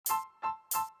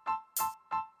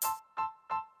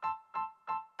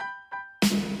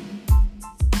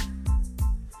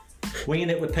Winging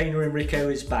It with Payner and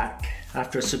Ricko is back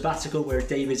after a sabbatical where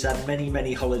David's had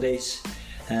many holidays.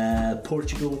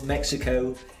 Portugal,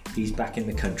 Mexico, he's back in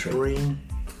the country. Breen.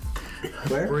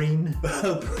 Where? Breen.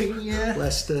 Oh, Breen, yeah.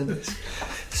 Weston.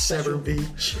 Severn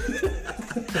Beach.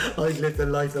 I've lived a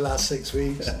life the last 6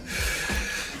 weeks.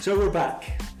 So we're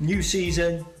back. New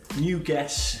season, new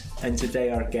guests, and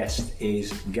today our guest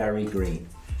is Gary Green.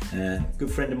 Good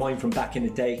friend of mine from back in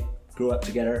the day. Grew up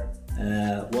together.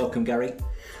 Welcome, Gary.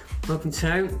 Welcome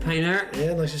to Payner.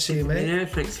 Yeah, nice to see you, mate. Payner,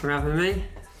 thanks for having me.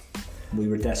 We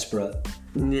were desperate.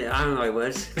 Yeah, I know I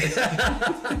was.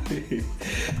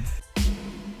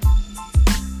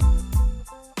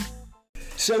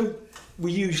 So,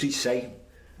 we usually say,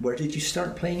 where did you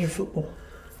start playing your football?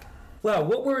 Well,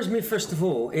 what worries me first of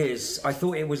all is I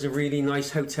thought it was a really nice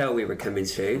hotel we were coming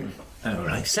to. Oh,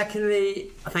 right.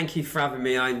 Secondly, thank you for having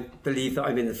me. I believe that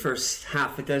I'm in the first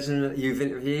half a dozen that you've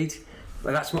interviewed.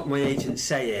 Well, that's what my agent's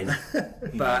saying.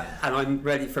 And I'm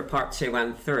ready for part 2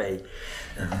 and 3.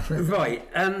 Right.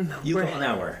 You've got an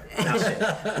hour. That's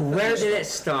it. Where did it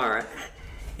start?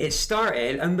 It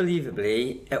started,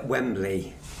 unbelievably, at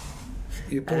Wembley.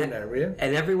 You were born there, were you?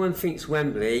 And everyone thinks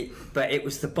Wembley, but it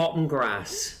was the bottom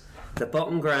grass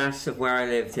of where I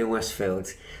lived in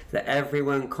Westfield, that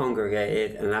everyone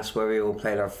congregated, and that's where we all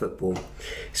played our football.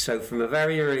 So from a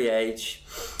very early age,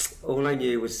 all I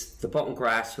knew was the bottom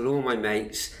grass with all my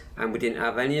mates, and we didn't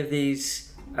have any of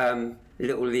these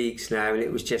little leagues now, and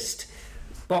it was just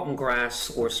bottom grass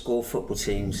or school football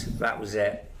teams. That was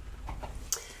it.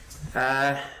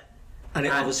 And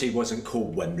it obviously wasn't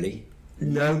called Wembley.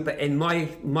 No, but in my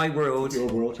world. Your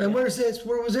world. And where's this?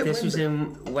 Where was it? This was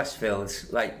Wembley? in Westfield,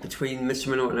 like between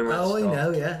Mr. Norton and Oh, I Radstock.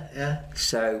 know, yeah.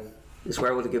 So it's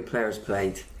where all the good players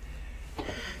played.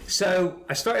 So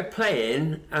I started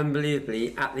playing,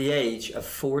 unbelievably, at the age of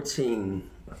 14.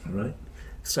 Right.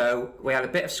 So we had a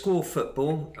bit of school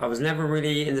football. I was never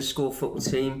really in the school football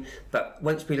team, but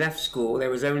once we left school,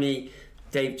 there was only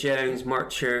Dave Jones,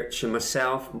 Mark Church, and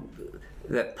myself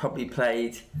that probably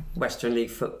played Western League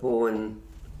football and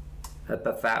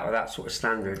above that or that sort of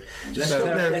standard. Just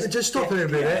stop it a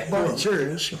minute. Mark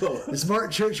Church. Is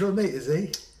Mark Church your mate, is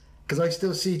he? Because I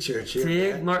still see Church here. Do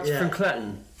you? Mark's from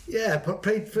Clutton. Yeah,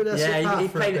 played for us. Yeah, he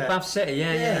played at Bath City.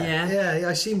 Yeah.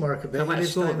 I see Mark a bit. I went to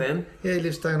school with him. Yeah, he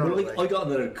lives down our way. I got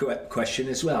another question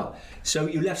as well. So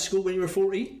you left school when you were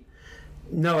 14?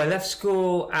 No, I left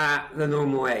school at the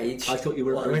normal age. I thought you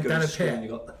were went down a school pit. and you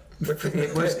got...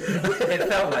 It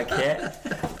felt like it,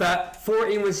 but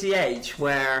 14 was the age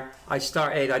where I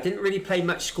started. I didn't really play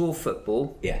much school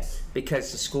football,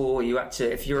 because the school you had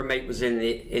to, if your mate was in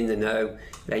the know,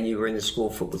 then you were in the school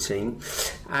football team.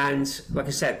 And like I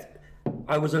said,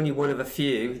 I was only one of a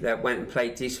few that went and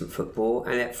played decent football.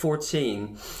 And at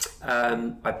 14,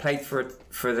 I played for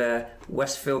the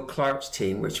Westfield Clarks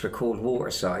team, which were called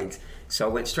Waterside. So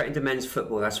I went straight into men's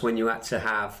football. That's when you had to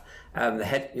have you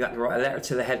had to write a letter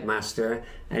to the headmaster,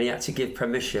 and he had to give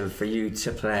permission for you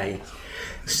to play.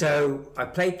 So I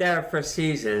played there for a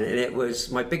season, and it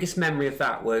was my biggest memory of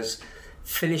that was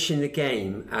finishing the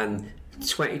game and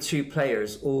 22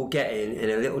 players all getting in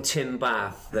a little tin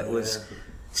bath that was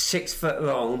 6 foot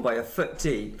long by a foot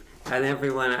deep, and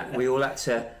we all had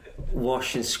to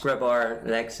wash and scrub our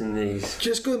legs and knees.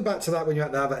 Just going back to that, when you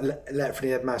had to have that letter from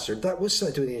the headmaster, that was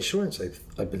something to do with the insurance,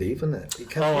 I believe, wasn't it?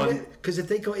 Because if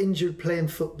they got injured playing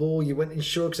football, you weren't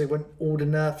insured because they weren't old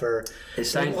enough, or it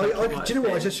sounds do you know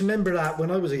what? I just remember that when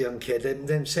I was a young kid,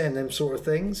 them saying them sort of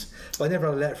things. But I never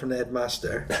had a letter from the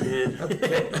headmaster. At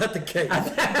the cake.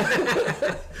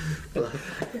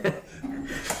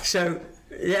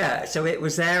 So it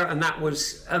was there, and that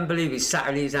was unbelievable.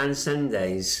 Saturdays and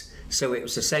Sundays. So it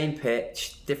was the same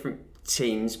pitch, different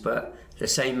teams, but the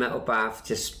same metal bath,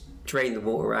 just drain the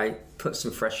water out, put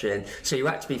some fresh in. So you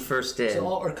had to be first in. Is it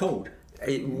hot or cold?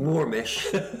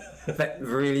 Warmish, but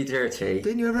really dirty.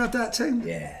 Didn't you ever have that too?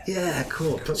 Yeah. Yeah,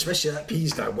 cool. Especially that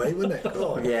peas that way, wouldn't it?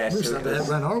 God, yeah. We used to have that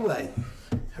run our way.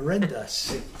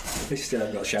 Horrendous. We still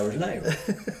haven't got showers now.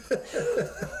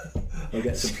 I'll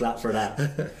get some flat for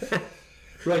that.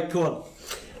 Right, go on.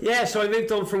 Yeah, so I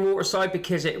moved on from Waterside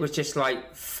because it was just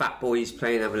like fat boys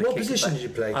playing, having a kick. What position did you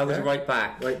play? I was right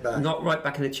back. Right back. Not right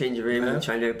back in the changing room, which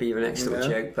I know would be your next little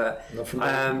joke, but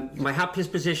my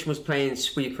happiest position was playing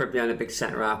sweeper behind a big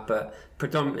centre half, but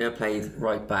predominantly I played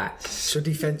right back. So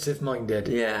defensive minded.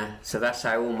 Yeah, so that's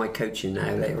how all my coaching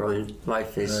now later on in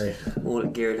life is all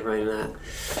geared around that.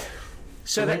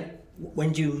 So then,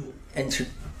 when do you enter,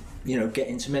 get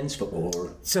into men's football?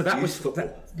 Or so that was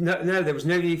football? No, there was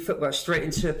no youth football. Straight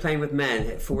into playing with men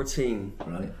at 14.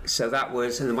 Right. So that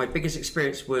was, and my biggest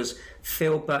experience was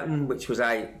Phil Button, which was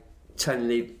out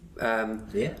Tunley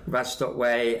Radstock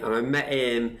Way, and I met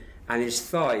him, and his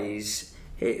thighs,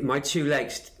 my two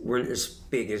legs weren't as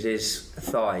big as his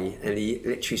thigh, and he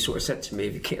literally sort of said to me,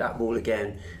 if you kick that ball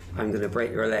again, I'm going to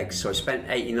break your legs. So I spent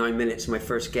 89 minutes of my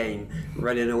first game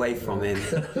running away from him.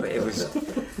 But it was,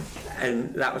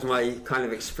 and that was my kind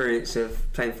of experience of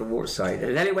playing for Waterside.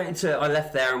 And then I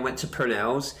left there and went to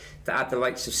Purnell's, that had the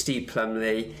likes of Steve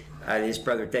Plumley and his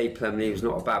brother Dave Plumley, who was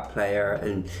not a bad player,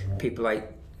 and people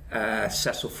like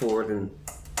Cecil Ford and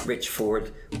Rich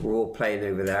Ford were all playing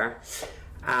over there.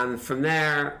 And from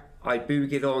there I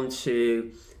boogied on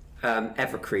to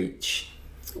Evercreech,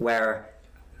 where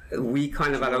we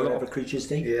kind of had a lot of Evercreech's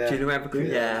team. Yeah. Do you know Evercreech?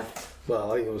 Yeah.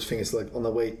 Well, I always think it's like on the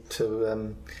way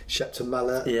to Shepton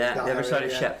Mallet. Yeah, the other side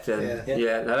of Shepton.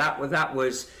 Yeah. Now that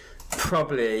was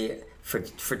probably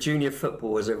for junior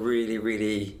football was a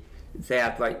really they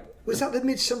had like. Was that the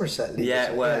Mid Somerset League?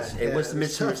 Yeah, it was. It was the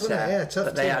Mid Somerset. Yeah, tough.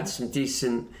 But they had some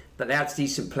decent. But they had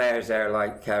decent players there,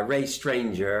 like Ray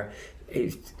Stranger.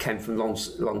 He came from Long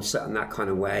Sutton, that kind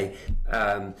of way.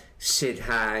 Sid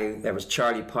Howe, there was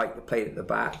Charlie Pike that played at the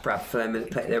back, Brad Fleming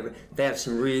that played there. They had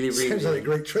some really sounds like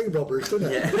great train robbers, doesn't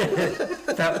it?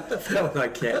 Yeah, felt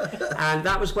like it. And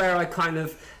that was where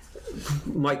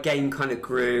my game kind of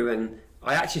grew, and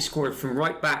I actually scored from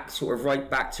right back to right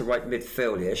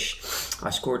midfield-ish. I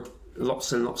scored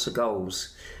lots and lots of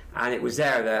goals, and it was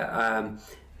there that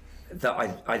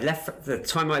I left. The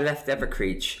time I left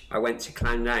Evercreech, I went to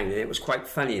Clandown, and it was quite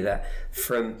funny that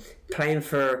from playing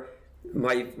for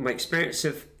my experience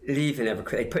of leaving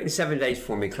Evercreech, they put in 7 days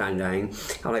for me,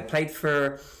 Clandown, and I played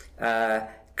for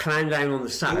Clandown on the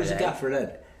Saturday. Who was the gaffer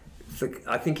then?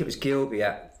 I think it was Gilby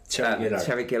at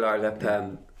Terry Gillard up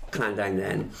Clandown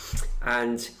then,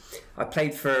 and I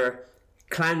played for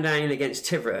Clandown against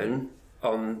Tiverton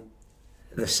on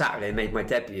the Saturday, made my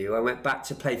debut. I went back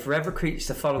to play for Evercreech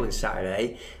the following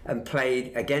Saturday and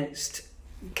played against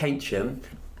Keynsham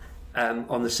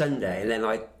on the Sunday, and then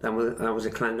I was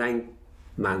a Clandown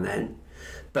man then.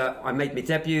 But I made my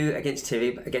debut against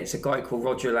Tivy, against a guy called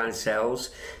Roger Lascelles,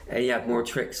 and he had more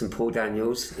tricks than Paul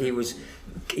Daniels.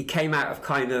 He came out of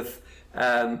kind of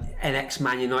an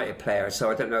ex-Man United player, so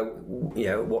I don't know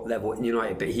what level in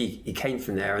United, but he came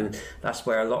from there, and that's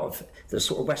where a lot of the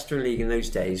sort of Western League in those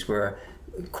days were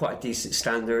quite a decent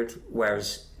standard,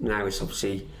 whereas now it's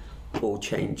obviously all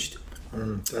changed.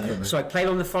 So I played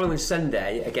on the following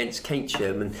Sunday against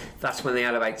Keynsham, and that's when they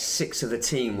had about 6 of the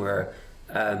team were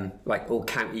like all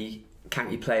county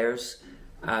players,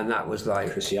 and that was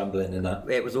like Chrissy Amblin and that.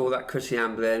 It was all that Chrissy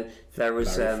Amblin. There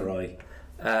was Barry Fry.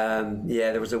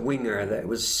 there was a winger that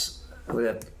was with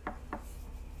a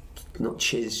not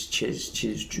Chiz, I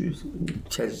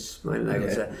don't know.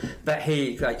 Yeah. But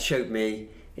he like showed me.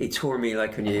 He tore me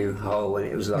like a new hole, and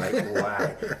it was like,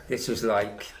 wow, this was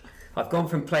like. I've gone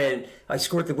from playing. I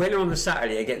scored the winner on the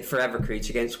Saturday for Evercreech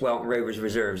against Welton Rovers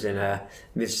reserves in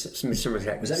Miss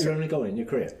Somerset. Was that your only goal in your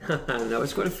career? No, I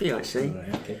scored a few actually. Oh,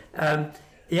 right, okay.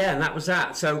 Yeah, and that was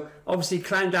that. So obviously,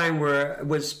 Clandown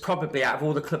was probably out of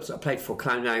all the clubs that I played for,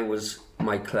 Clandown was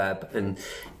my club, and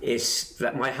it's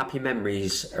that my happy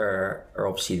memories are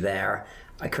obviously there.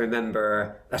 I can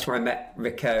remember that's where I met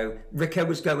Ricko. Ricko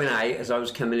was going out as I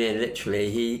was coming in.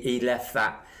 Literally, he left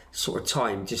that sort of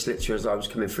time, just literally as I was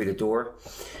coming through the door,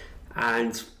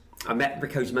 and I met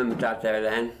Ricko's mum and dad there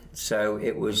then. So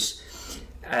it was,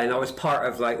 and I was part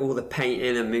of like all the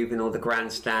painting and moving all the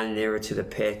grandstand nearer to the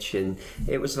pitch, and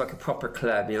it was like a proper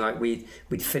club. Like we'd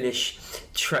finish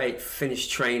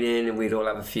training, and we'd all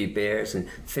have a few beers and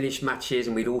finish matches,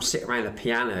 and we'd all sit around a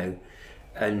piano.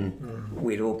 And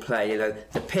we'd all play,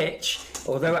 the pitch,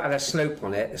 although it had a slope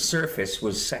on it, the surface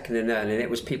was second to none, and it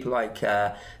was people like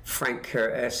Frank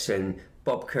Curtis and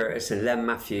Bob Curtis and Len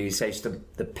Matthews. They used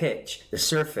the pitch, the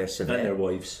surface of it. And their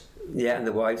wives. Yeah, and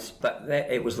the wives. But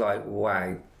it was like,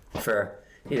 wow. For,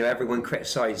 everyone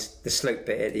criticised the slope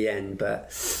bit at the end,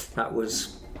 but that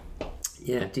was,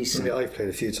 decent. Yeah, I've played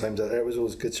a few times out there. It was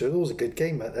always good. So it was a good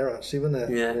game out there, actually,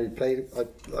 wasn't it? Yeah. We played.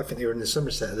 I think they were in the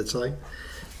Somerset at the time.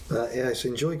 Yeah, so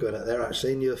enjoy going out there.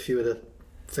 Actually, knew a few of the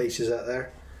faces out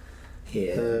there.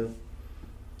 Yeah,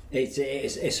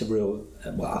 it's a real.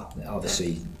 Well,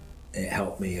 obviously, it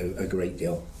helped me a great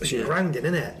deal. It's your grounding,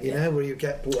 isn't it? You know, where you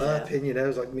get brought up in.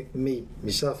 It's like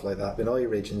myself like that, in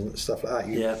Irish and stuff like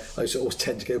that. I used to always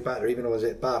tend to go back there, even though I was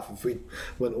at Bath. If we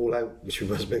went all out, which we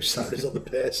was most Saturdays on the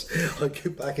piss, I'd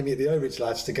go back and meet the Irish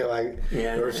lads to go out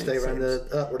or stay around the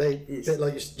up. Or they bit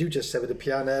like you just said with the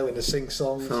piano and the sing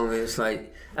songs. It's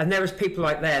like. And there was people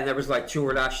like there, and there was like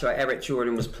George Ash, like Eric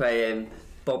Jordan was playing,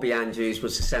 Bobby Andrews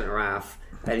was the centre half,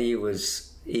 and he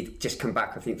was he'd just come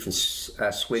back, I think, from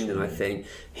Swindon, I think.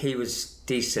 He was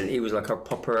decent. He was like a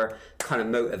proper kind of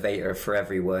motivator for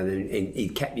everyone, and he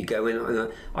kept me going.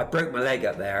 And I broke my leg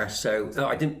up there, so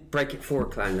I didn't break it for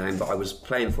Clandown, but I was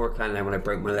playing for Clandown when I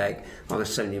broke my leg on a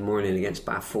Sunday morning against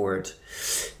Bath Ford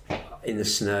in the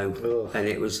snow. And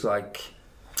it was like,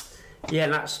 yeah,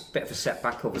 that's a bit of a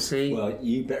setback, obviously. Well,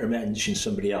 you better mention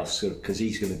somebody else, because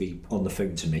he's going to be on the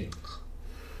phone to me.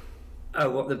 Oh,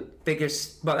 what the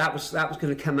biggest? Well, that was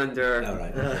going to come under. All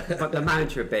right. But the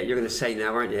manager bit, you're going to say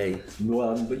now, aren't you?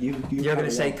 Well, but you're going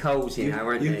to say Colesy now,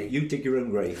 aren't you? You dig your own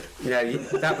grave. No,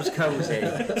 that was Colesy.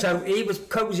 So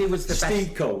Colesy was the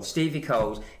best. Stevie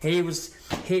Coles.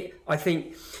 I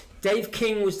think Dave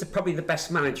King was probably the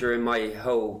best manager in my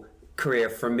whole career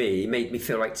for me. He made me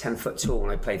feel like 10 foot tall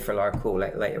when I played for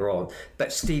Larcourt later on.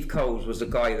 But Steve Coles was the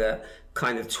guy that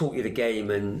kind of taught you the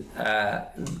game, and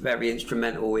very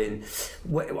instrumental in.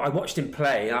 I watched him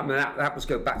play. I mean, that was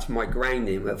go back to my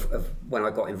grounding of when I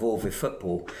got involved with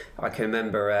football. I can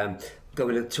remember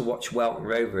going to watch Welton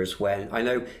Rovers when I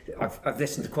know I've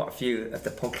listened to quite a few of the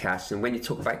podcasts, and when you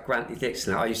talk about Grantley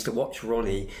Dixon, I used to watch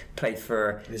Ronnie play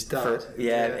for his dad.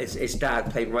 His dad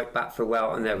played right back for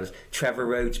Welton. There was Trevor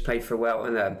Rhodes played for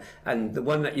Welton, and the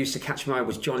one that used to catch my eye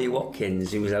was Johnny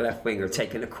Watkins, who was a left winger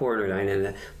taking a corner down in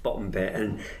the bottom bit,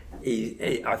 and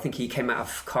I think he came out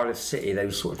of Cardiff City,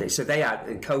 those sort of things. So they had,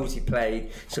 and Colesy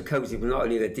played. So Colesy was not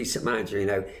only a decent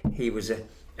manager, he was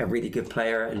a really good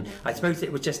player, and I suppose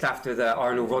it was just after the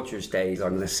Arnold Rodgers days, I'm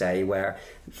going to say, where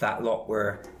that lot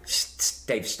were.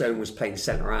 Dave Stone was playing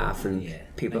centre half, and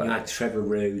people like Trevor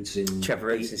Rhodes and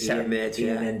centre mid,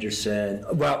 Ian Henderson.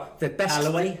 Well, the best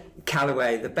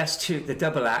Callaway, the best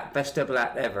best double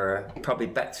act ever, probably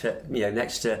better,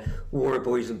 next to War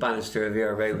Boys and Bannister of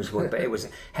Vera Rovers one, but it was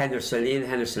Ian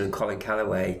Henderson and Colin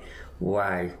Callaway.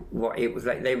 Wow, what it was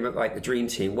like! They were like the dream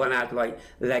team. One had like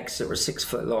legs that were 6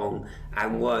 foot long,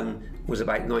 and one was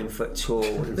about 9 foot tall,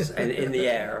 and in the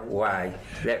air. Wow,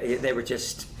 they were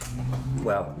just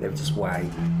wow.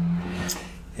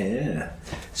 Yeah.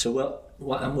 So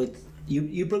what I'm with.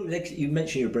 You broke legs. You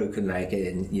mentioned your broken leg,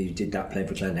 and you did that playing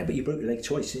for Glenelg, but you broke your leg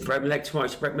twice. Didn't you? Broke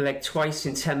my leg twice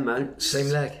in 10 months. Same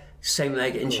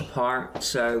leg, inch apart.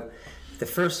 So. The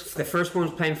first one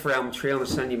was playing for Elmtree on a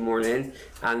Sunday morning,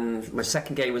 and my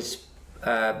second game was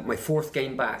my fourth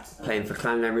game back playing for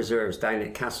Clandown Reserves down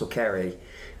at Castle Kerry,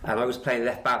 and I was playing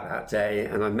left back that day,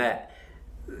 and I met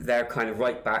their kind of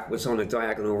right back was on a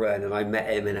diagonal run, and I met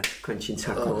him in a crunching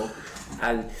tackle,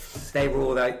 and they were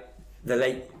all like the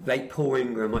late Paul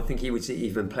Ingram, I think he was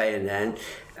even playing then,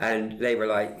 and they were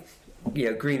like,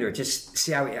 Greener, just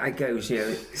see how it goes.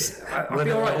 I'll be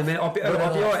all right in a minute. I'll be all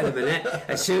right in a minute.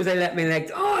 As soon as they let me leg,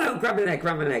 grab my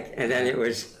leg, and then it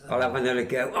was, I'll have another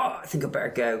go. I think I better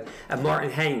go. And Martin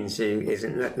Haynes, who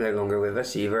isn't no longer with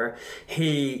us either,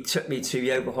 he took me to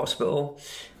Yeovil Hospital,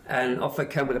 and off I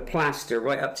come with a plaster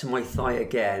right up to my thigh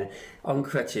again, on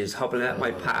crutches, hobbling up my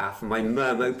path. And my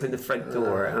mum opened the front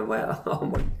door, and I went, oh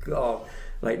my God,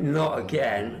 like not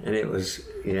again. And it was,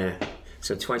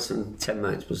 So twice in 10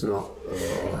 months was not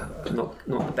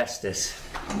the bestest.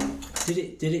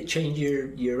 Did it change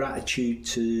your attitude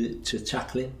to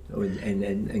tackling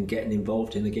and getting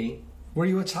involved in the game? Were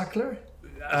you a tackler?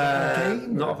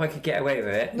 Not if I could get away with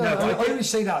it. No, I only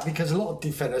say that because a lot of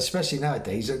defenders, especially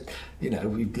nowadays,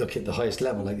 we look at the highest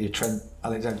level, like your Trent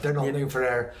Alexander, they're not known for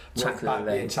their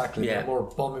tackling. They're more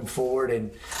bombing forward and.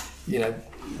 I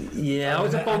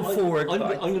was a bomb forward. I'm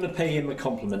going to pay him a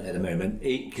compliment at the moment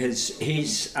because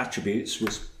his attributes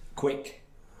was quick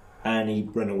and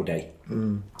he'd run all day.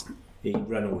 He'd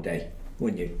run all day,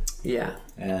 wouldn't you? Yeah.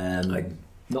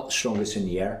 Not the strongest in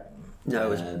the air.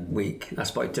 No, it's weak.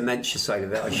 That's my dementia side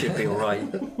of it. I should be all right.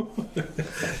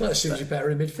 Well, it suits you better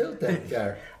in midfield then,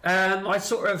 Gar. I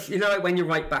sort of, like when you're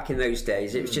right back in those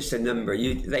days, it was just a number.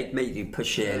 They made you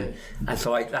push in, and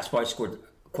so that's why I scored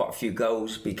quite a few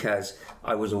goals, because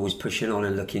I was always pushing on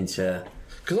and looking to.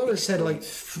 Because I would have said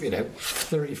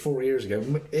 34 years ago,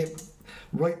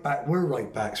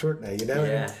 right backs, weren't they?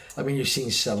 Yeah. I mean, you've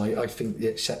seen some. I think the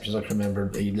exceptions I can remember,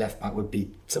 the left back would be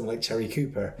someone like Terry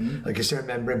Cooper. I can still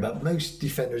remember him, but most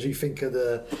defenders, you think of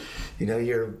the,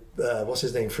 your what's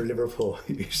his name for Liverpool?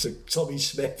 Tommy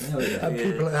Smith and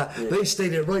people like that. They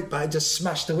stayed at right back and just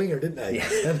smashed the winger, didn't they?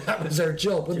 And that was their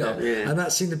job, wasn't it? And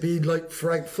that seemed to be like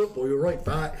throughout football. You're right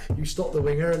back, you stop the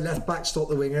winger, left back stop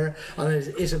the winger, and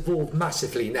it's evolved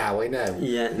massively now. I know.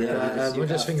 We're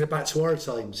just thinking back to our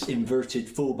times. Inverted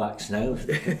fullbacks now.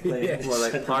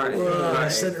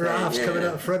 Centre halves coming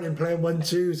up front and playing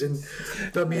 1-2s, and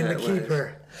dummy and the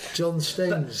keeper, John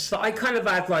Stones. But I kind of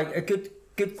had like a good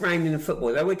good grounding in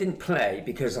football. Though I didn't play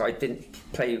because I didn't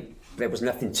play. There was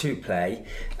nothing to play.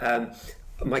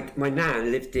 My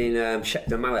nan lived in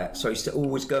Shepton Mallet, so I used to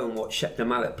always go and watch Shepton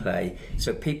Mallet play.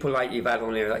 So people like you've had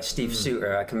on here, like Steve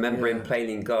Souter, I can remember him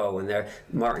playing in goal, and there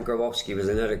Martin Grabowski was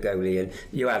another goalie, and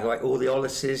you had like all the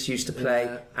Ollises used to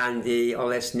play. Andy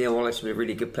Ollis, Neil Ollis was a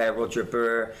really good player, Roger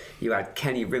Burr. You had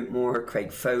Kenny Rimpmore,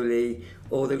 Craig Foley.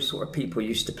 All those sort of people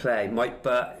used to play. Mike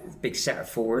Butt, big centre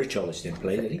forward. Rich Hollis didn't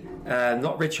play, did he?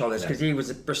 Not Rich Hollis, because he was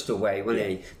at Bristol way, wasn't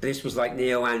he? But this was like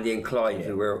Neil, Andy, and Clive,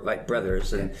 who were like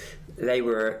brothers, and they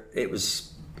were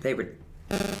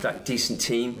like decent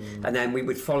team. And then we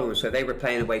would follow them. So they were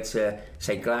playing away to,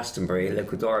 say, Glastonbury, a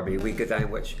local derby. We'd go down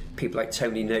and watch people like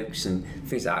Tony Noakes and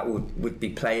things like that would be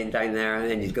playing down there. And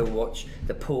then you'd go and watch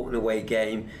the Portland away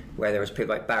game, where there was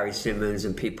people like Barry Simmons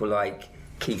and people like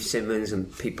Keith Simmons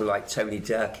and people like Tony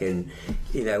Duck and,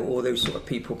 you know, all those sort of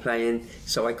people playing.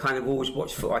 So I kind of always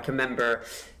watched football. I can remember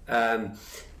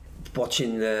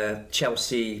watching the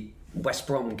Chelsea West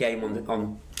Brom game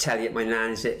on telly at my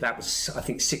nan's. That was, I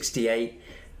think, 68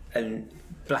 and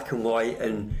black and white,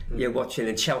 and you're watching,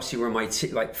 and Chelsea were my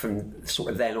like from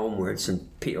sort of then onwards, and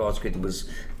Peter Osgood was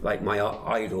like my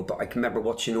idol. But I can remember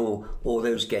watching all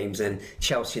those games, and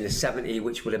Chelsea in the 70,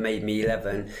 which would have made me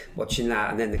 11, watching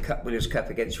that, and then the Winners' Cup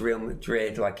against Real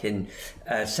Madrid like in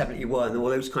 71, all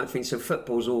those kind of things. So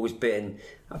football's always been,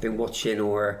 I've been watching,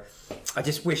 or I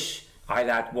just wish I'd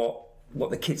had what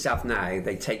the kids have now,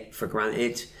 they take for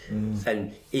granted.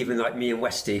 And even like me and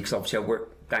Westy, because obviously I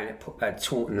work down at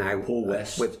Taunton now, Paul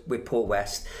West. with Paul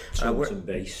West, Taunton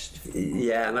based.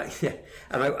 And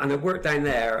I work down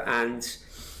there, and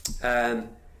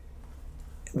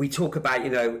we talk about, you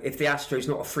know, if the Astro's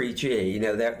not a free G, you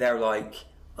know, they're like,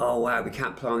 oh wow, we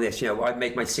can't play on this. You know, I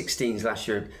made my 16s last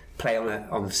year play on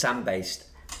a sand based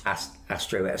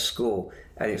Astro at a school.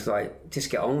 And it's like, just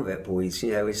get on with it, boys.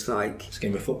 You know, it's like... It's a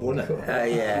game of football, isn't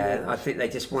it? Yeah, I think they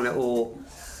just want it all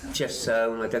just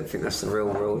so, and I don't think that's the real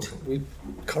world.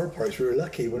 Car parks, we were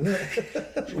lucky, weren't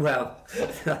it? Well,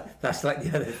 that's like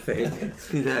the other thing.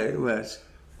 You know, it was.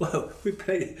 Well, we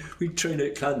trained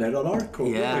at Clandon on our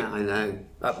court. Yeah, I know.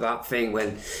 Up that thing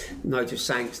when Nigel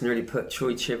Sanks nearly put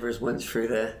Troy Chivers once through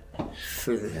the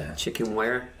chicken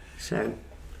wire. So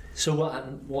what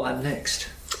happened next?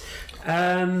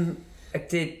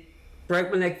 I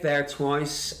broke my leg there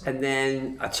twice, and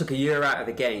then I took a year out of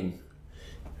the game,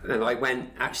 and I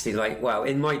went actually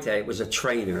in my day it was a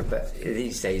trainer, but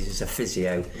these days it's a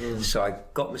physio. So I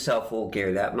got myself all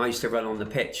geared up, and I used to run on the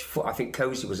pitch. I think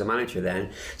Cozy was a manager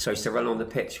then, so I used to run on the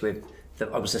pitch with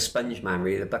I was a sponge man,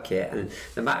 really, the bucket, and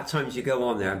the amount of times you go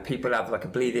on there and people have like a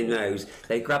bleeding nose,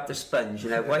 they grab the sponge, you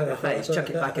know, wipe their face,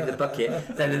 chuck it back in the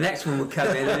bucket, then the next one would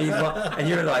come in, and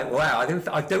you're like, wow,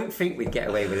 I don't think we'd get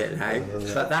away with it now,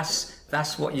 but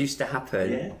that's what used to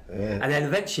happen. And then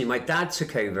eventually my dad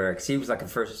took over, because he was like a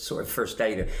first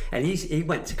aider, and he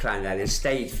went to Clandon and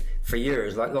stayed for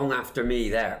years, like long after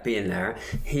me being there.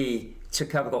 He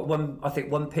took over, got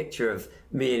one picture of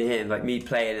me and him, like me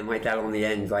playing and my dad on the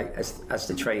end, like as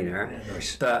the trainer. Yeah,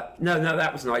 nice. But no,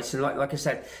 that was nice. And like I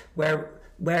said, where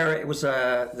it was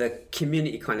the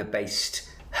community kind of based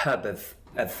hub of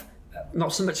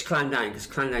not so much Clandon, because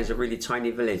Clandon is a really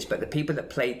tiny village, but the people that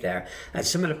played there, and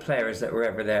some of the players that were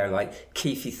ever there, like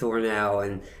Keithy Thornell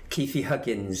and Keithy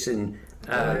Huggins and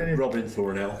Robin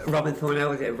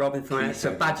Thornell.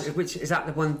 So Badger, which is that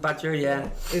the one, Badger? Yeah.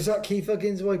 Is that Keith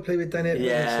Huggins who I played with down here?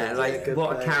 Yeah,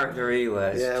 what a character he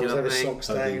was. Yeah, do you know was what I mean? Socks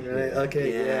down. Right?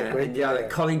 Okay, yeah, great. And like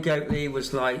Colin Goatley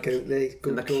was like the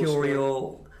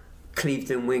mercurial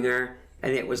Clevedon winger,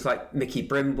 and it was like Mickey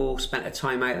Brimble spent a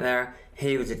time out there.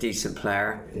 He was a decent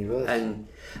player. He was. And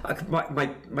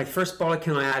my first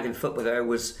bollocking I had in football there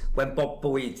was when Bob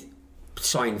Boyd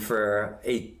signed for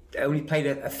only played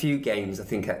a few games, I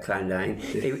think, at Clandon.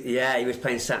 He was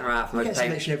playing centre half. He gets a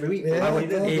selection every week.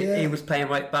 He was playing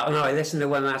right back. No, I listened to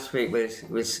one last week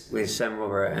with Sam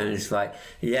Robert, and it's like,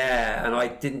 and I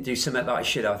didn't do something that I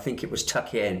should have. I think it was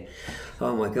tuck in.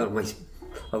 Oh my God,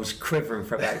 I was quivering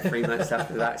for about 3 months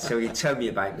after that. So he told me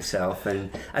about myself,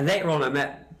 and later on I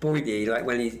met Boydie, like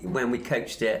when we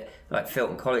coached it, like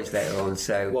Filton College later on.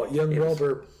 So what, young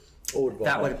Robert?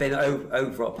 That would have been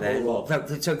Overop then.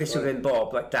 So this would have been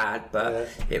Bob, like Dad, but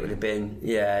it would have been,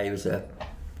 he was a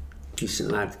decent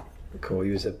lad. Cool,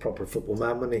 he was a proper football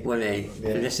man, wasn't he? Wasn't he? If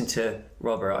you listen to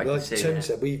Robert, I can see Tony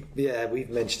said, we've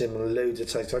mentioned him loads of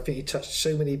times. I think he touched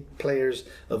so many players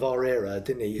of our era,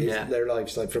 didn't he? Their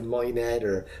lives, like from Minehead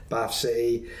or Bath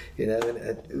City, you know,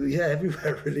 and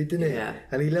everywhere really, didn't he? Yeah.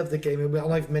 And he loved the game, and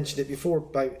I've mentioned it before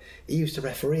about he used to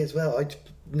referee as well. I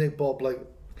know Bob like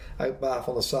out Bath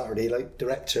on a Saturday, like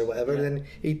director or whatever, and then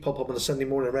he'd pop up on a Sunday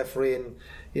morning refereeing,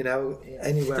 you know,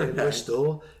 anywhere in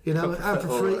Bristol, you know, out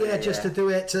for free, just to do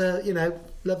it to, you know,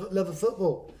 love of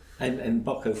football. And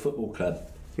Bucko Football Club.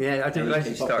 Yeah, I didn't realise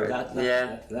he started.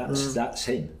 That's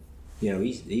him. You know,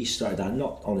 he started that,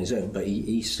 not on his own, but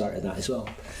he started that as well.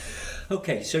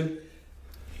 Okay, so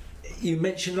you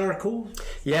mentioned Larcourt?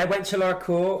 Yeah, I went to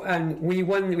Larcourt and we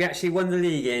actually won the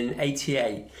league in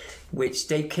 '88, which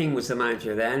Dave King was the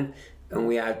manager then, and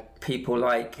we had people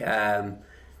like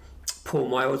Paul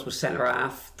Miles was centre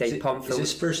half, Dave Pomfield. Is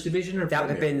this first division or that would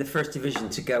have been the first division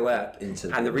to go up? And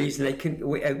the reason they couldn't,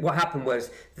 what happened was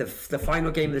the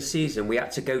final game of the season we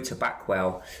had to go to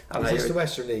Backwell. Is this the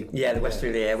Western League? Yeah, the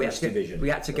Western League. We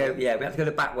had to go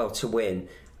to Backwell to win,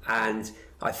 and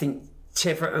I think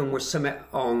Tiverton were somewhat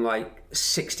on like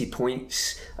 60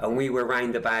 points, and we were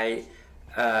around about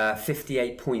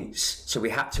 58 points. So we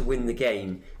had to win the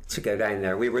game to go down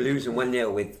there. We were losing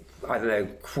 1-0 with, I don't know,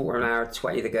 quarter an hour,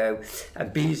 20 to go.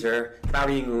 And Beezer,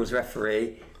 Barry Ingram was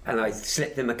referee, and I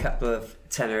slipped him a couple of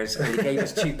tenors, and he gave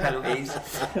us 2 penalties.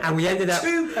 And we ended up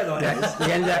 2 penalties. Yeah,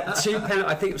 we ended up 2 penalties.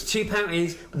 I think it was 2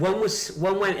 penalties.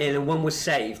 One went in and one was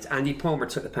saved. Andy Palmer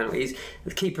took the penalties.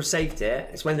 The keeper saved it.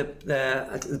 It's when the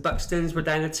Buxtons were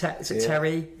down at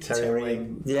Terry. Terry.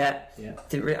 Yeah.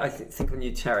 I think I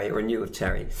knew Terry, or knew of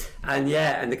Terry. And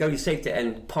the goalie saved it,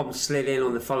 and Pom slid in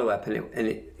on the follow up,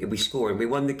 and we scored, and we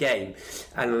won the game.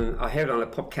 And I heard on a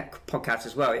podcast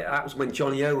as well. That was when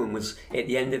Johnny Owen was at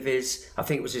the end of his, I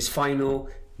think it was his final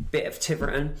bit of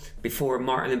Tiverton before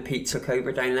Martin and Pete took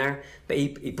over down there. But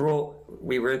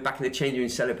we were back in the change room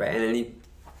celebrating, and he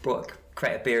brought a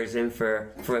crate of beers in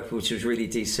for us, which was really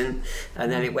decent.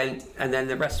 And then it went, and then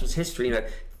the rest was history. You know,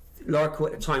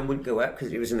 Larcourt at the time wouldn't go up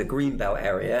because it was in the Greenbelt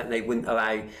area, and they wouldn't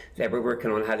allow. They were working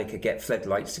on how they could get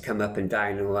floodlights to come up and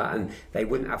down and all that, and they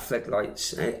wouldn't have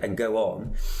floodlights and go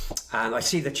on. And I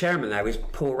see the chairman now is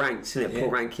Paul Ranks, isn't it? Paul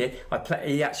Rank here.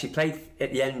 He actually played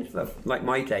at the end of like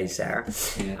my days there,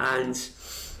 and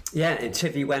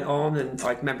Tivy went on, and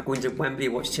I remember going to Wembley,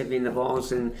 watch Tivy in the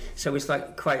Vase, and so it's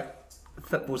like quite,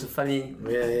 football's a funny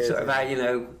sort of how, you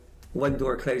know, one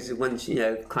door closes, one, you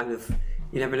know, kind of.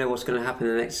 You never know what's going to happen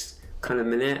in the next kind of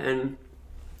minute, and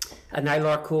now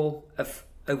Larcourt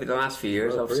over the last few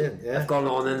years have gone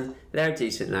on, and they're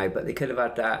decent now, but they could have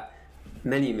had that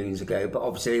many moons ago, but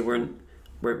obviously they weren't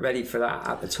ready for that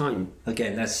at the time.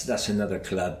 Again, that's another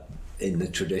club in the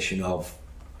tradition of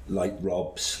like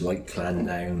Robs, like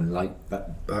Clandown, like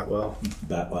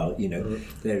Batwell. You know,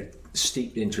 they're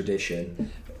steeped in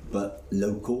tradition, but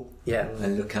local,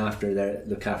 and look after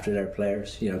their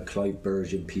players. You know, Clive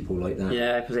Burge and people like that.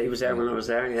 Yeah, because he was there when I was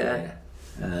there. Again,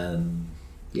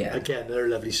 they're a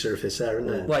lovely surface there,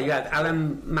 isn't it? Well, you had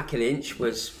Alan McIlynch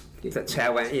was the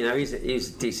tail end. You know, he's a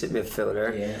decent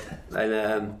midfielder. Yeah,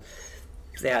 and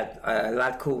they had a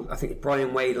lad called, I think,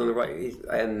 Brian Wade on the right.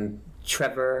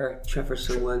 Trevor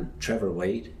someone. Trevor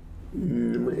Wade.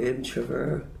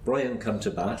 Trevor. Brian come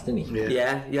to Bath, didn't he?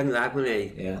 Yeah, young lad, wasn't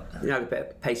he? Yeah. He had a bit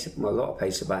of pace, a lot of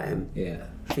pace about him. Yeah.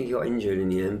 I think he got injured in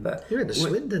the end, but he went to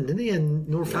Swindon, didn't he? And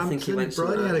Northampton.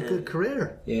 Brian had a good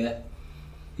career. Yeah.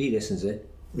 He listens it.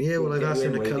 Yeah, well, I've asked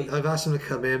him to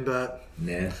come in, but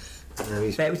yeah. But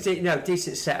it was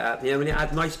decent setup. You know, when it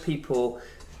had nice people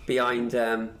behind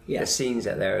the scenes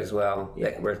out there as well. Yeah.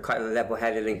 That were quite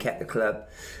level-headed and kept the club.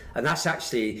 And that's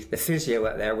actually, the physio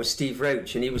out there was Steve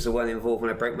Roach, and he was the one involved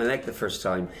when I broke my leg the first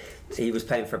time. He was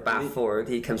playing for Bath Forward.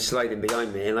 He comes sliding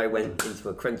behind me, and I went into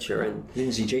a cruncher. And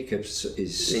Lindsay Jacobs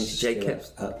is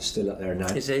still up there now.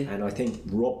 Is he? And I think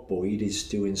Rob Boyd is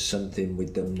doing something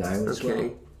with them now as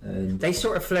well. They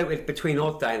sort of floated between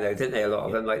Odd Down though, didn't they? A lot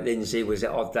of them, like Lindsay was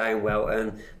at Odd Down,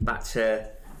 Welton, back to.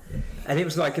 And it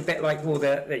was like a bit like all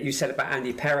that you said about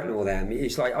Andy Perrott and all them.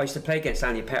 It's like I used to play against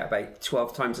Andy Perrott about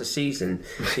 12 times a season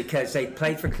because they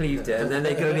played for Clevedon, and then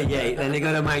they go to Yate, then they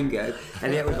go to Mango,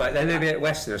 and it was like then they'd be at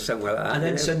Western or somewhere like that. And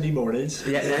then Sunday mornings.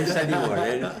 Yeah, then Sunday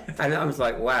morning, and I was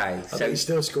like, wow. So he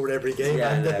still scored every game.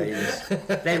 Yeah, no,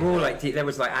 they were all like there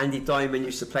was like Andy Diamond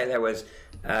used to play. There was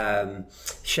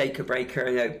Shaker Breaker,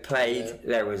 you know, played. Yeah.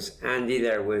 There was Andy.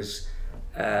 There was.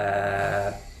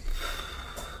 Not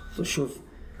sure.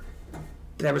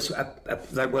 There was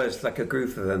like a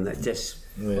group of them that just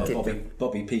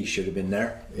Bobby P should have been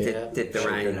there. Did the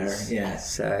rounds. Yeah.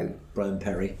 So Brian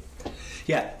Perry.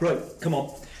 Yeah. Right. Come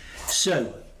on.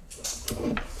 So,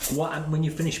 what happened when you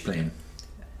finished playing?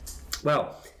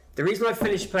 Well, the reason I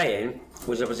finished playing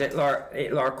was I was at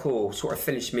Larcourt, sort of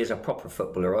finished me as a proper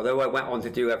footballer. Although I went on to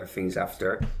do other things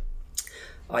after.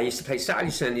 I used to play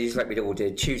Saturday, Sundays like we all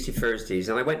did, Tuesday, Thursdays,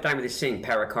 and I went down with this thing,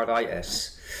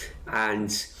 pericarditis,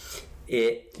 and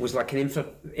it was like an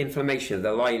inflammation of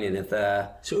the lining of the...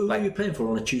 So who were you playing for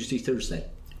on a Tuesday, Thursday?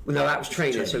 Well, no, that was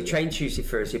training. So trained Tuesday,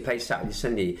 Thursday, played Saturday,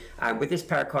 Sunday. And with this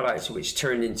pericarditis, which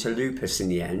turned into lupus in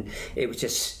the end,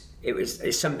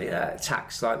 it's something that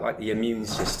attacks like the immune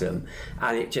system,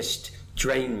 and it just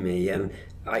drained me. And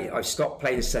I stopped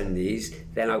playing Sundays.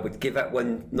 Then I would give up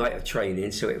one night of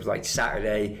training, so it was like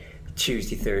Saturday,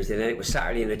 Tuesday, Thursday, and then it was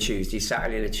Saturday and a Tuesday,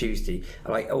 Saturday and a Tuesday.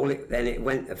 Then it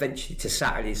went eventually to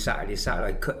Saturday.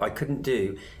 I couldn't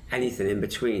do anything in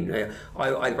between.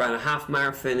 I ran a half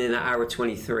marathon in 1 hour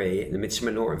 23 in the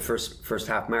Midsummer Norton first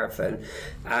half marathon,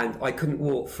 and I couldn't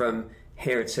walk from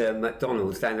here to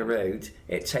McDonald's down the road.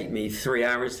 It'd take me 3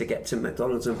 hours to get to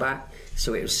McDonald's and back.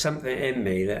 So it was something in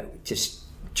me that just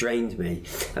drained me,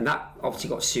 and that obviously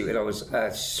got sorted. I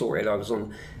was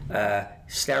on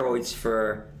steroids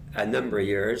for a number of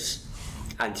years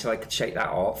until I could shake that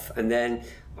off, and then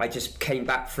I just came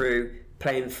back through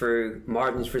playing through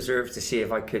Marden's reserves to see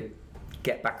if I could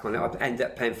get back on it. I ended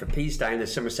up playing for Peasdown in the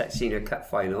Somerset Senior Cup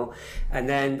final, and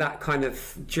then that kind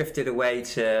of drifted away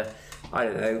to, I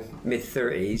don't know,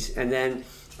 mid-30s, and then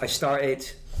I started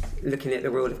looking at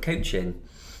the world of coaching.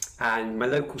 And my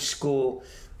local school,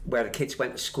 where the kids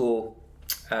went to school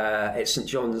at St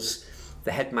John's,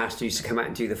 the headmaster used to come out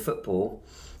and do the football,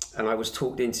 and I was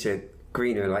talked into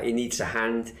Greener, like he needs a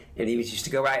hand, and he used to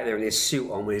go out there in his suit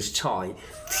on with his tie,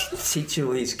 teaching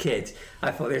all these kids.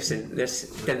 I thought this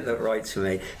didn't look right to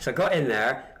me, so I got in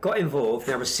there, got involved.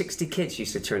 There were 60 kids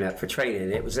used to turn up for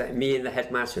training. It was me and the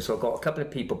headmaster, so I got a couple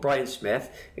of people, Brian Smith,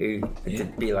 who I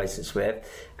did B licence with,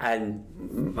 and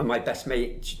my best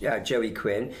mate Joey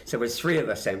Quinn. So there was 3 of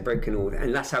us then, broken order,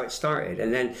 and that's how it started.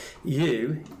 And then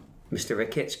you, Mr.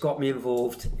 Ricketts, got me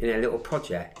involved in a little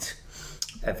project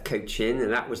of coaching,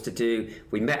 and that was to do,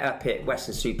 we met up at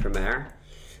Weston-super-Mare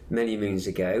many moons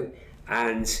ago,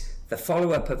 and the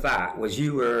follow-up of that was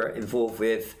you were involved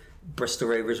with Bristol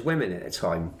Rovers women at the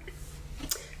time,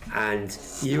 and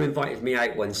you invited me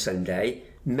out one Sunday,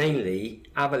 mainly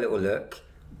have a little look,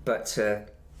 but to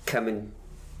come and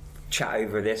chat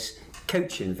over this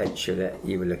coaching venture that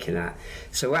you were looking at.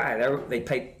 So they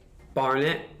played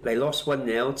Barnet, they lost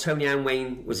 1-0. Tony Ann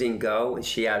Wayne was in goal, and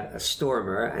she had a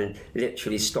stormer and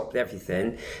literally stopped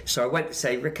everything. So I went to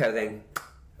say, Ricko, then,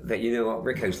 that you know what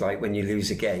Ricko's like when you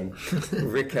lose a game.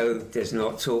 Ricko does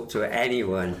not talk to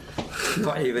anyone,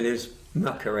 not even his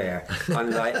mucker here.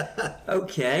 I'm like,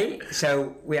 okay.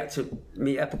 So we had to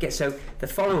meet up again. So the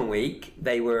following week,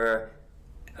 they were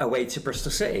away to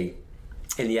Bristol City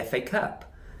in the FA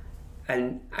Cup.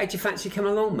 And how'd you fancy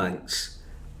coming along, Monks?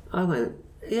 I went,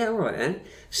 yeah, all right then.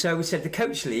 So we said, the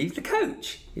coach leave. The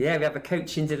coach? Yeah, we have a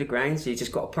coach into the ground, so you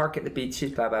just got to park at the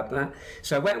beaches, blah, blah, blah.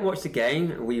 So I went and watched the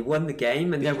game, and we won the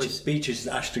game, and there was... Beaches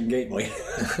at Ashton Gate, mate.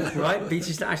 Right,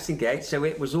 beaches at Ashton Gate. So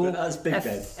it was all... That was big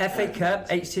then. FA Cup,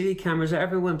 HTV cameras,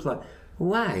 everyone was like,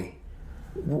 wow.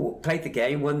 Played the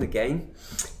game, won the game.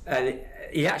 And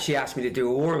he actually asked me to do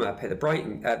a warm-up at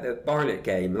the Barnet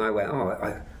game, and I went,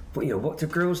 what do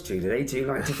girls do? Do they do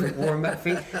like different warm-up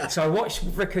things? So I watched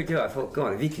Ricko do it. I thought,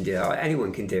 God, if he can do it,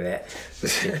 anyone can do it.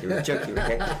 Joking,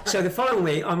 okay. So the following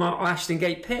week, I'm on Ashton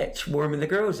Gate pitch, warming the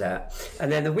girls up.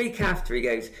 And then the week after, he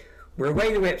goes, we're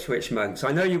away to Ipswich, Monks.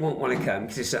 I know you won't want to come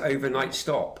because it's an overnight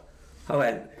stop. I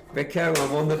went, Ricko,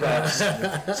 I'm on the bus.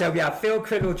 So we have Phil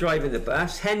Criddle driving the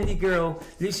bus, Hendy girl,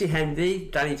 Lucy Hendy,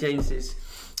 Danny James's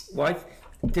wife,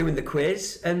 doing the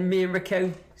quiz, and me and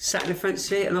Ricko sat in the front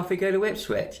seat, and off we go to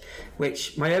Ipswich.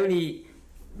 Which my only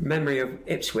memory of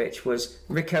Ipswich was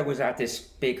Ricko was at this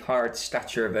big hard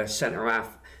stature of a centre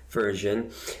half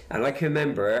version, and I can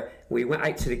remember we went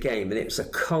out to the game, and it was the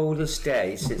coldest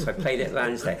day since I played at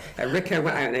Lansdale, and Ricko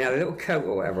went out and he had a little coat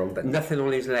or whatever on, but nothing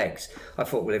on his legs. I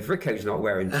thought, well, if Ricko's not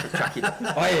wearing tracky,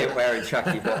 I ain't wearing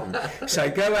tracky bottom. So I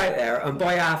go out there, and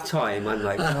by half time I'm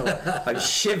like, I'm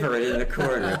shivering in the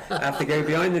corner. I have to go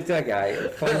behind the dugout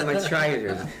and find my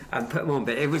trousers and put them on.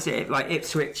 But it was like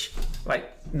Ipswich,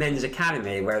 like men's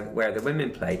academy where the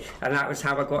women play, and that was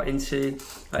how I got into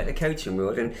like the coaching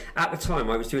world. And at the time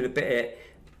I was doing a bit at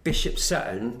Bishop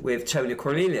Sutton with Tony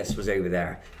Cornelius was over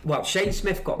there. Well, Shane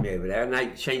Smith got me over there.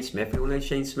 Now Shane Smith, you all know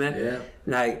Shane Smith? Yeah.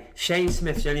 Now Shane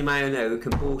Smith's the only man I know who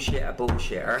can bullshit a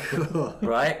bullshitter,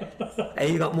 right? And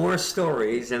he got more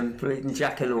stories than bleeding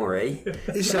Jack and Ori.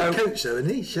 He's a coach though,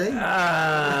 isn't he, Shane?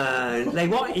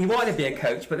 He wanted to be a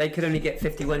coach, but they could only get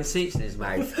 51 seats in his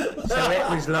mouth. So it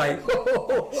was like,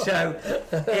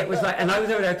 and I was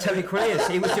over there with Tony Cornelius.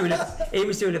 He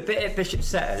was doing a bit at Bishop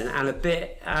Sutton and a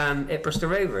bit at Bristol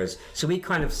Rovers. So we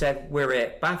kind of said, we're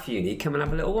at Bath Uni, come and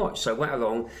have a little watch. So I went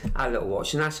along, had a little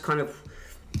watch, and that's kind of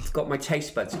got my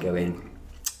taste buds going.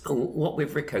 what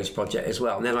with Ricko's project as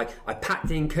well. And then I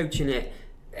packed in coaching it,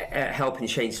 helping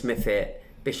Shane Smith at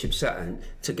Bishop Sutton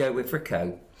to go with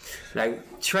Ricko. Now,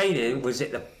 training was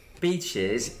at the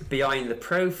beaches behind the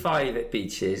Pro 5 at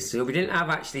beaches, so we didn't have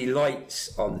actually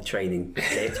lights on the training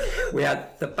pitch. We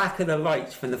had the back of the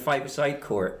lights from the five-a-side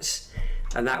courts,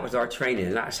 and that was our training.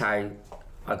 And that's how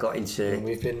I got into. And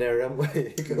we've been there, haven't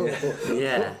we?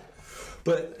 Yeah.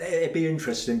 But it'd be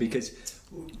interesting because,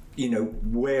 you know,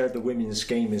 where the women's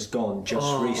game has gone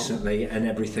just recently and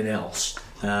everything else.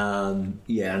 And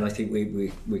I think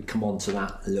we come on to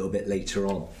that a little bit later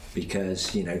on,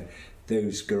 because, you know,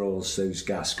 those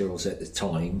gas girls at the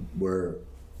time were,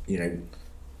 you know,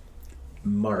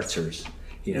 martyrs.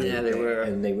 You know, yeah, they were,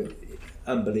 and they were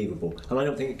unbelievable. And I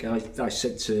don't think I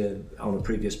said on a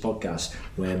previous podcast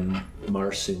when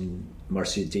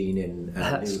Marcia Dean and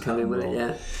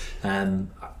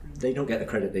they don't get the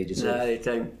credit they deserve. No, they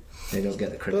don't. They don't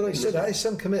get the credit. But like I said, that is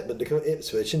some commitment to go to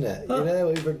Ipswich, isn't it? You know,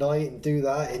 overnight and do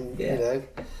that, and you know.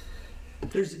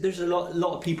 There's a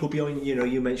lot of people behind. You know,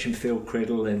 you mentioned Phil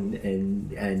Criddle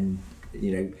and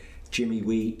you know, Jimmy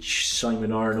Weech,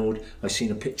 Simon Arnold. I've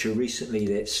seen a picture recently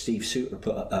that Steve Souter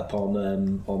put up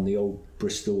on the old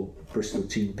Bristol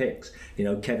team pics. You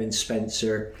know, Kevin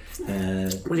Spencer. Well,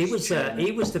 he was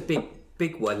the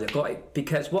big one that got it,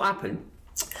 because what happened?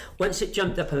 Once it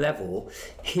jumped up a level,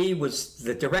 he was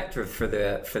the director for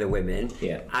the women,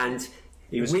 and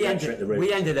we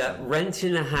ended up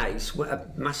renting a house, a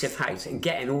massive house, and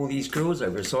getting all these girls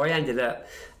over. So I ended up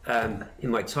in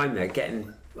my time there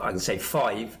getting, I can say,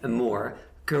 5 and more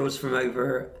girls from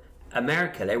over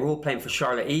America. They were all playing for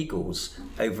Charlotte Eagles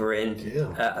over in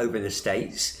the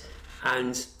States,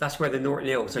 and that's where the Norton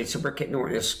Hill. So it's a brick at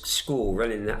Norton Hill School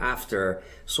running the after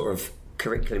sort of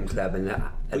curriculum club and the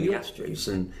Astros.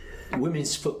 And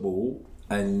women's football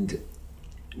and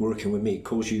working with me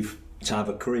caused you to have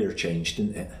a career change,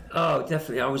 didn't it? Oh,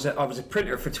 definitely. I was a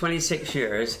printer for 26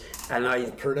 years, and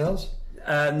Purnell's?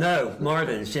 No,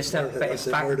 Marden's, just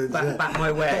back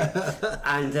my way.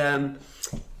 And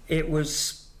it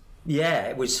was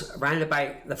around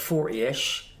about the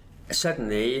 40-ish.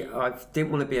 Suddenly, I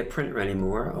didn't want to be a printer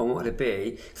anymore. I wanted to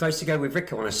be, because I used to go with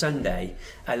Ricko on a Sunday,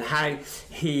 and I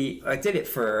did it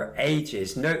for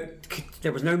ages.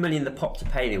 There was no money in the pot to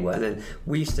pay anyone, and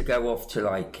we used to go off to,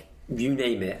 like, you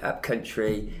name it, up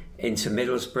country, into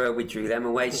Middlesbrough. We drew them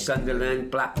away. Sunderland,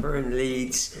 Blackburn,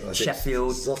 Leeds,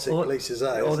 Sheffield. Exotic places,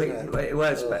 it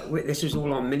was, but this was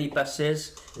all on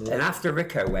minibuses. And after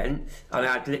Ricko went, and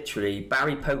I had literally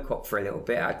Barry Pocock for a little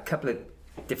bit. I had a couple of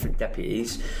different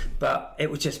deputies, but it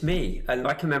was just me. And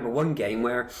I can remember one game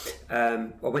where I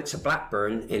went to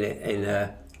Blackburn in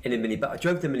a minibus. I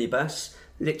drove the minibus.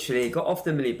 Literally got off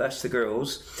the minibus, the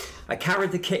girls. I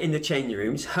carried the kit in the changing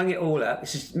rooms, hung it all up.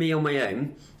 This is me on my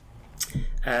own.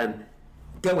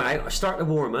 Go out, I start the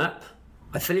warm-up,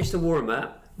 I finish the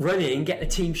warm-up, run in, get the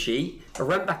team sheet, I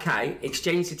run back out,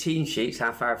 exchange the team sheets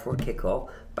half hour before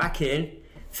kick-off, back in,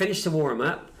 finish the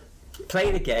warm-up, play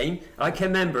the game. I can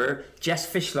remember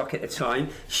Jess Fishlock at the time.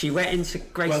 She went into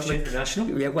Welsh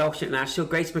International. Yeah, Welsh International.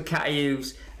 Grace McCarthy,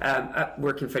 who's up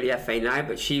working for the FA now,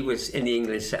 but she was in the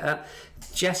England setup.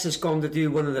 Jess has gone to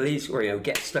do one of the Leeds, or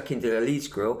get stuck into the Leeds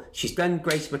grill. She's done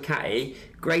Grace McCarthy.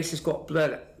 Grace has got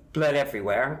blood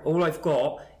everywhere. All I've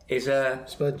got is a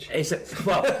sponge. I've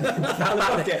got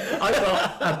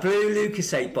a blue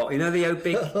Lucasade bottle. You know the old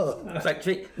big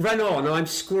factory. Run on, and I'm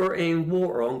squirting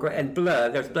water on and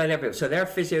blood. There's blood everywhere. So their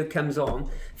physio comes on.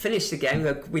 Finish the game.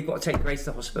 We've got to take Grace to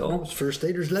the hospital. First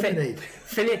aiders lemonade.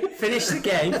 Finish the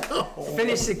game.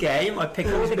 Finish the game. I pick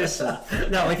all the.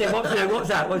 No, I didn't. What's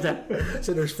that? What's that?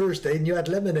 So there's first aid, and you had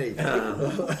lemonade.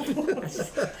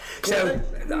 So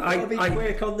I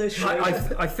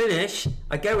I finish.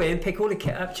 I go in, pick all the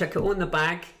kit up, chuck it all in the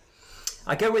bag.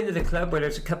 I go into the club where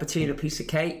there's a cup of tea and a piece of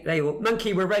cake. They go,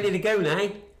 Monkey, we're ready to go now.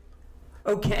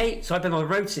 Okay, so I've been on the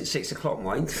road since 6 o'clock,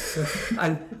 mind.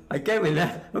 And I go in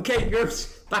there. Okay, girls,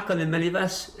 back on the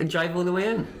minibus and drive all the way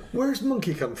in. Where's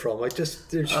Monkey come from? I just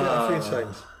did shit a few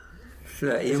times.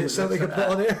 Is it something I can put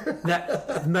on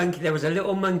here? Monkey, there was a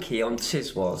little monkey on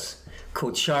Tiswas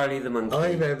called Charlie the Monkey.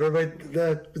 I remember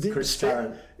was it Chris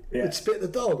Tarrant. It'd spit the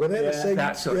dog, wasn't it? Yeah.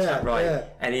 That's sort of right. Yeah.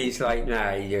 And he's like,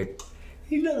 no,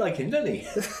 you look like him, doesn't he?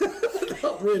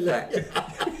 Not really.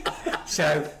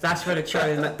 So that's where the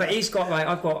training. But he's got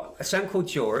I've got a son called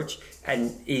George,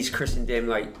 and he's christened him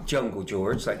like Jungle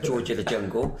George, like George of the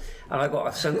Jungle. And I've got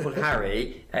a son called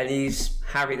Harry, and he's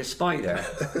Harry the Spider.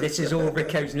 This is all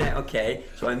Ricko's net, okay?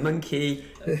 So I'm Monkey,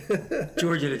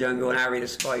 George of the Jungle, and Harry the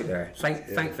Spider.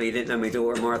 Thankfully, he didn't know my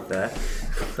daughter Martha,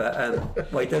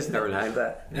 but well, he does know her now.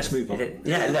 But let's move on.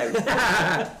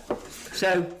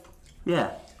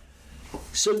 No.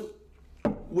 So,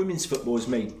 women's football has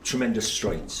made tremendous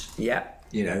strides. Yeah.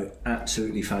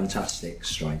 Absolutely fantastic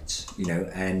strides.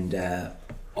 And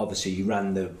obviously you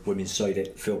ran the women's side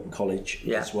at Filton College,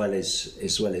 as well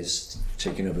as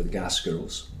taking over the Gas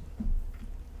Girls.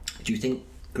 Do you think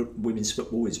women's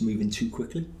football is moving too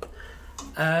quickly?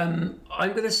 I'm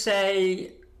going to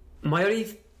say my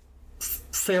only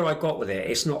fear I got with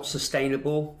it's not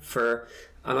sustainable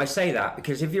and I say that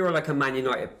because if you're like a Man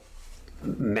United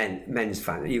men's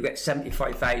fan, you get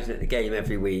 75,000 at the game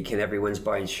every week, and everyone's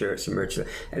buying shirts and merch, and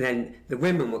then the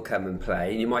women will come and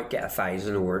play, and you might get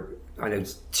 1,000 or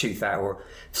 2,000.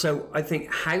 So I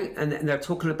think and they're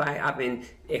talking about having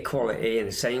equality and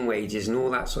the same wages and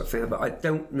all that sort of thing, but I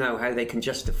don't know how they can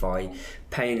justify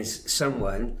paying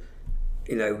someone,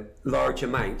 large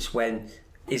amounts when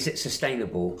is it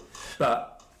sustainable?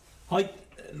 But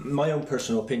my own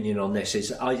personal opinion on this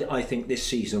is I think this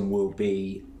season will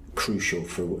be crucial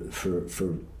for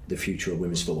the future of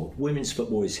women's football. Women's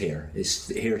football is here. It's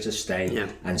here to stay,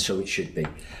 and so it should be.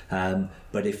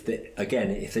 But if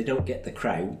they don't get the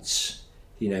crowds,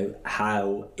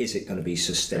 how is it going to be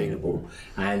sustainable?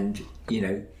 And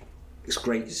it's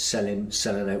great selling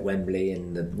out Wembley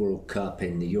and the World Cup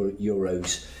and the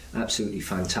Euros, absolutely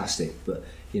fantastic. But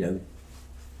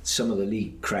some of the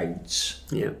league crowds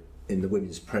in the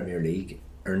Women's Premier League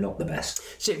are not the best.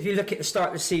 So if you look at the start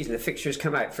of the season, the fixtures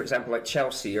come out, for example, like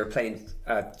Chelsea are playing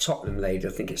Tottenham later,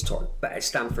 I think it's Tottenham, but at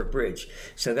Stamford Bridge.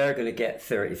 So they're going to get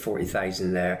 30,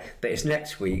 40,000 there. But it's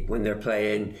next week when they're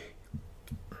playing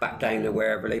back down to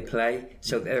wherever they play.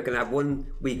 So they're going to have one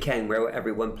weekend where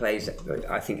everyone plays.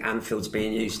 I think Anfield's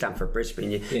being used, Stamford Bridge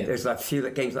being used. Yeah. There's a few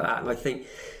games like that, and I think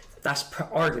that's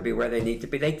arguably where they need to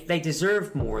be. They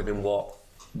deserve more than what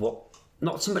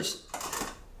not so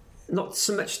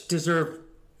much deserve,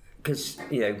 because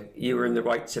you were in the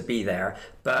right to be there,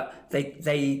 but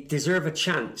they deserve a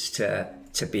chance to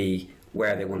be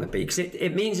where they want to be, because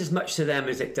it means as much to them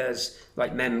as it does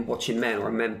like men watching men or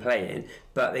men playing,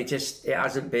 but it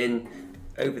hasn't been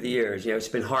over the years. It's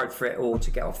been hard for it all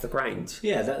to get off the ground.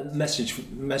 Yeah, that message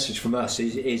from us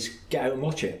is get out and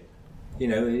watch it.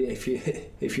 If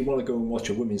you want to go and watch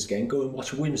a women's game, go and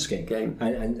watch a women's game.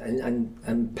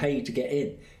 And pay to get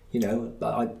in.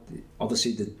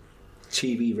 Obviously the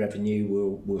TV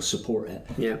revenue will support it.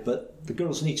 Yeah. But the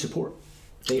girls need support.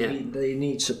 They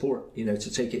need support,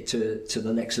 to take it to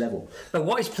the next level. But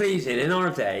what is pleasing, in our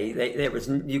day,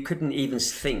 you couldn't even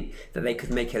think that they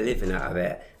could make a living out of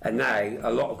it, and now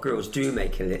a lot of girls do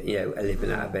make a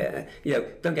living out of it.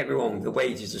 Don't get me wrong, the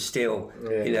wages are still,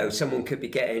 someone could be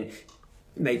getting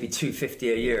maybe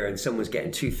 $250 a year, and someone's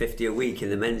getting $250 a week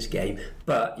in the men's game,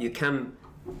 but you can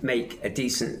make a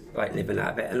decent living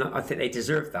out of it, and I think they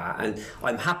deserve that, and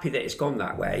I'm happy that it's gone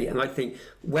that way. And I think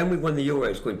when we won the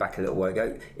Euros, going back a little while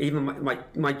ago, even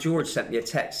my George sent me a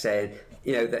text saying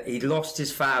that he lost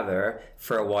his father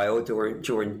for a while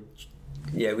during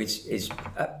his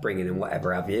upbringing and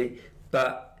whatever have you,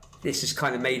 but this has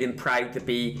kind of made him proud to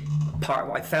be part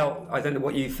of. I don't know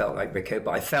what you felt like, Ricko,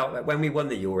 but I felt like when we won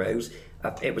the Euros,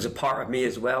 it was a part of me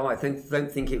as well. I don't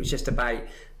think it was just about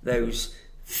those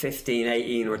 15,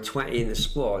 18 or 20 in the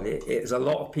squad. It was a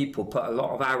lot of people put a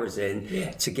lot of hours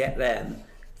in to get them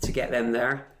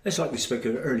there. It's like we spoke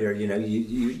earlier,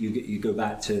 you go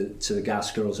back to the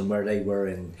Gas Girls and where they were,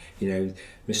 and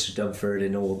Mr. Dunford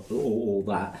and all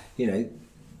that.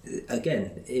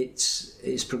 Again,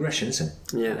 it's progression, isn't it?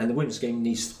 Yeah. And the women's game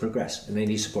needs to progress, and they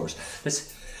need supporters.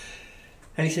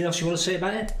 Anything else you want to say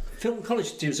about it? Filton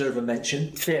College deserve a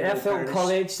mention. Yeah, Filton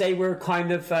College, they were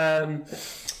kind of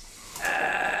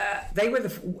they were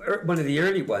one of the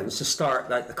early ones to start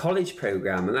the college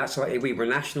program, and that's why we were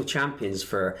national champions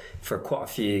for quite a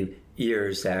few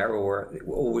years there, or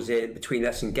always in between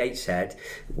us and Gateshead.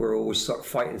 We're always sort of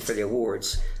fighting for the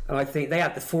awards, and I think they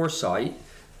had the foresight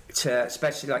to,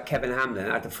 especially like Kevin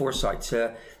Hamlin, had the foresight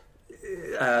to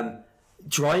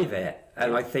drive it.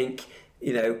 And I think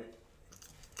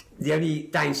the only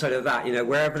downside of that,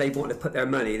 wherever they want to put their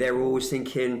money, they were always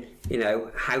thinking,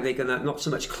 how they're going to not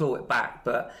so much claw it back,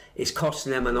 but it's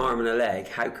costing them an arm and a leg.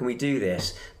 How can we do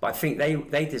this? But I think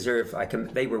they deserve,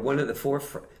 they were one of the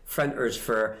forefronters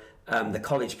for the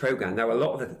college program. Now, a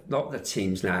lot of the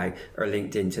teams now are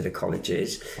linked into the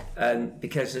colleges,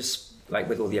 because there's, like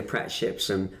with all the apprenticeships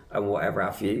and whatever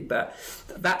have you. But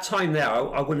that time there,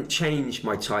 I wouldn't change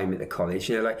my time at the college.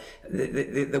 You know, like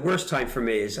the worst time for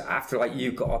me is after like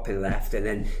you got up and left, and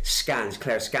then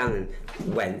Claire Scanlon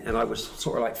went, and I was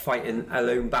sort of like fighting a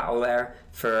lone battle there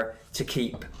to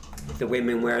keep the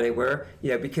women where they were.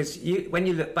 You know, because when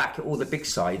you look back at all the big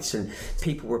sides and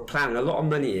people were planning a lot of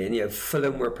money in. You know,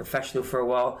 Fulham were professional for a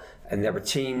while, and there were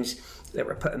teams that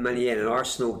were putting money in, and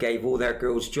Arsenal gave all their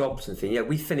girls jobs and things. Yeah,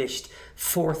 we finished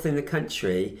 4th in the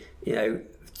country, you know,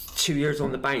 2 years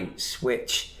on the bounce,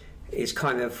 which is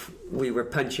kind of, we were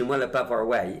punching well above our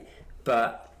weight,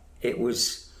 but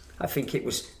I think it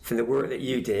was from the work that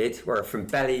you did, or from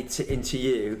Belly into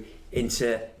you,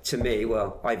 to me.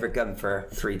 Well, I overgun for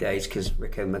 3 days because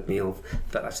Ricko mugged me off,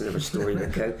 but that's another story,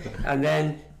 Ricko. And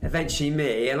then eventually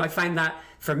me, and I found that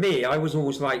for me, I was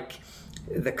always like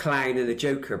the clown and the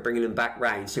joker, bringing them back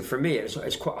round. So for me, it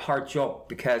was quite a hard job,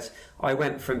 because I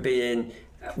went from being,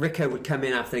 Ricko would come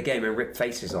in after the game and rip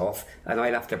faces off, and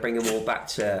I'd have to bring them all back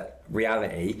to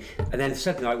reality. And then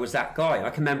suddenly I was that guy.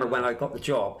 I can remember when I got the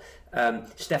job,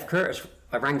 Steph Curtis,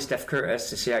 I rang Steph Curtis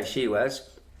to see how she was,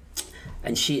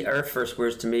 and her first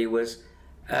words to me was,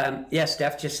 yeah,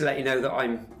 Steph, just to let you know that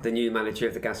I'm the new manager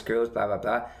of the Gas Girls, blah blah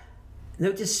blah.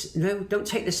 No, don't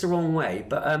take this the wrong way,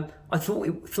 but I thought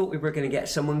we were going to get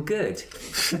someone good.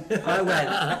 I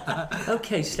went,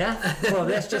 okay, Steph. Well,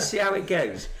 let's just see how it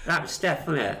goes. That was Steph,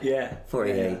 wasn't it? Yeah.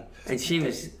 48. Yeah. And she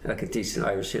was like a decent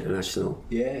Irish international.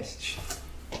 Yes.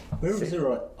 Where was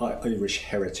her Irish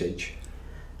heritage?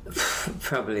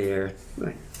 Probably her,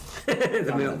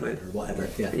 the milkman or whatever.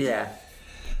 Yeah. Yeah.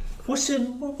 What's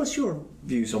your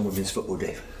views on women's football,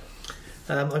 Dave?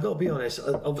 I got to be honest.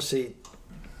 Obviously,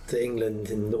 to England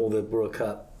and all the World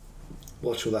Cup,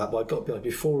 watch all that. But I got to be honest,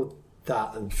 before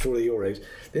that and before the Euros,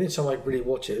 the only time I really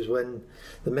watched it was when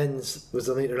the men's was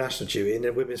on the international duty and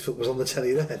the women's football was on the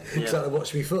telly then. Because I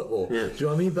watched me football. Yeah. Do you know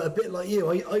what I mean? But a bit like you,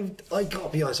 I got to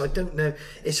be honest. I don't know.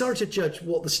 It's hard to judge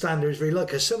what the standard is really like,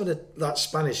 because some of that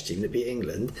Spanish team that beat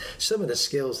England, some of the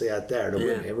skills they had there, the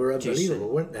women were unbelievable,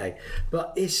 weren't they?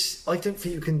 But I don't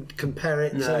think you can compare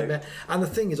it. No. And the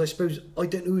thing is, I suppose I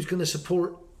don't know who's going to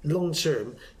support long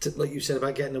term, like you said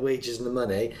about getting the wages and the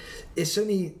money. It's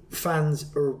only fans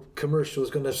or commercials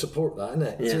going to support that, isn't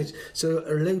it? Yeah. So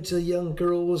are loads of young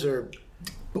girls going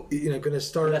to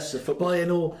start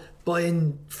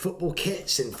buying football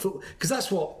kits and football, because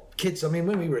that's what kids, I mean,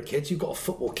 when we were kids, you got a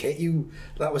football kit,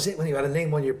 that was it. When you had a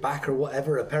name on your back or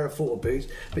whatever, a pair of football boots,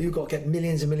 but you've got to get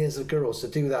millions and millions of girls to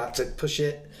do that, to push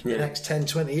it the next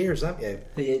 10-20 years, haven't you?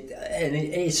 And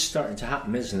it is starting to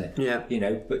happen, isn't it? Yeah.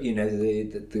 But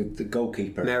the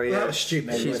goalkeeper, Mary, that was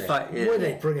stupid. Why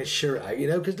they bring a shirt out,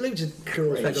 because loads of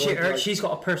girls. But she's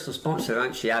got a personal sponsor,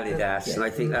 hasn't she, Adidas, and I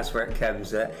think that's where it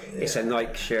comes. That it's a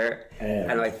Nike shirt,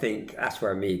 and I think that's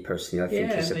where me personally, I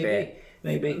think it's a bit.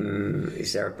 Maybe.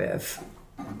 Is there a bit of...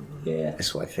 Yeah.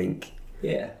 That's what I think.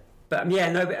 Yeah. But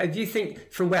but I do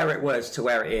think from where it was to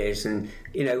where it is, and,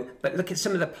 but look at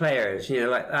some of the players,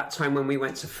 like that time when we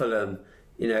went to Fulham,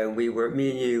 me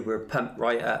and you were pumped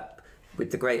right up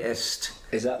with the greatest.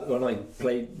 Is that when I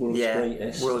played World's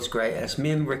Greatest? World's Greatest.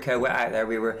 Me and Ricko were out there,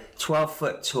 we were 12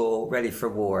 foot tall, ready for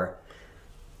war.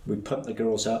 We pumped the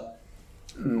girls up.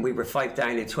 We were 5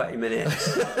 down in 20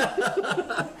 minutes.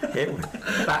 It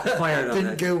backfired on us.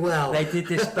 Didn't go well. They did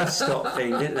this bus stop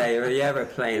thing, didn't they, or the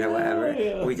aeroplane or whatever.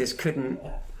 Yeah. We just couldn't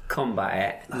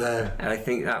combat it. No. And I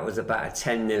think that was about a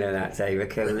 10-0 that day,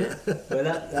 Ricko, wasn't it? Well,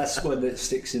 that's one that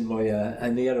sticks in my...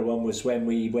 and the other one was when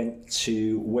we went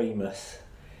to Weymouth,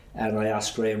 and I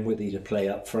asked Graham Withy to play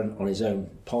up front on his own.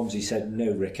 Pomsey said,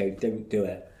 no, Ricko, don't do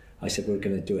it. I said, we're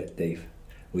going to do it, Dave.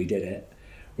 We did it.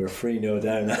 We're 3-0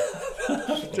 down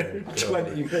after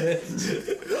 20 minutes.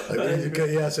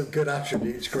 He has some good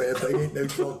attributes, Graham, but he ain't no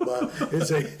Drogba, is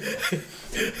he?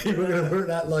 He were going to burn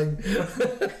that line.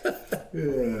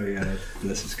 Oh, yeah.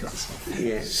 Bless his guts.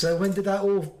 Yeah. So when did that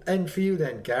all end for you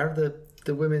then, Gareth,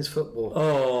 the women's football?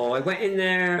 Oh, I went in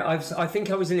there, I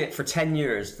think I was in it for 10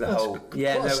 years,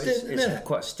 it's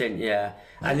quite a stint, yeah.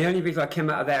 And the only reason I came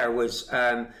out of there was...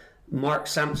 Mark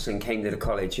Sampson came to the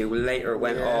college, who later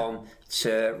went on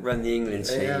to run the England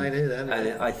team. Yeah, I knew that.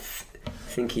 And I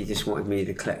think he just wanted me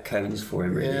to collect cones for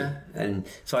him, really. Yeah. And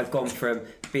so I've gone from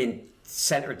being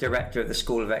centre director of the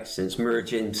School of Excellence,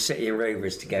 merging City and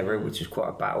Rovers together, which was quite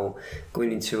a battle,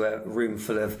 going into a room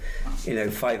full of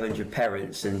 500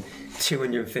 parents, and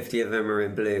 250 of them are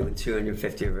in blue and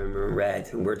 250 of them are in red,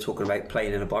 and we're talking about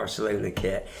playing in a Barcelona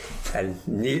kit, and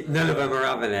none of them are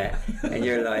having it, and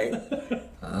you're like,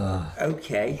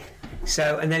 okay,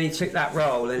 So, and then he took that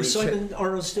role. And was Simon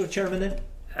Arnold still chairman then?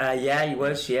 Yeah, he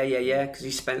was. Yeah. Because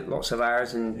he spent lots of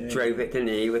hours and drove it, didn't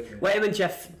he? Well, him and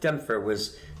Jeff Dunfer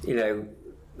was,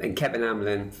 and Kevin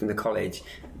Hamlin from the college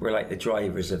were like the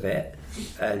drivers of it,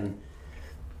 and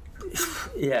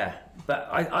yeah. But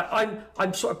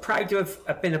I'm sort of proud to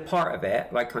have been a part of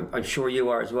it. Like I'm sure you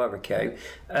are as well, Ricko,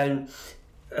 and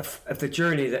of the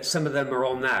journey that some of them are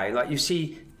on now. Like you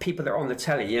see people that are on the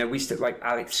telly. We used to like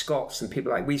Alex Scotts and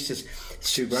people like we used to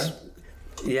Sue Brown.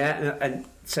 Yeah, and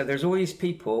so there's all these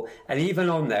people, and even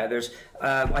on there, there's.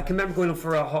 I can remember going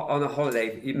on a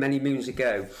holiday many moons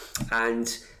ago, and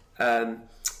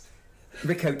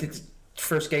Ricko did the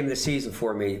first game of the season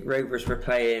for me. Rovers were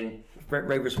playing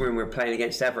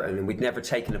against Everton, and we'd never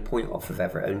taken a point off of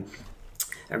Everton.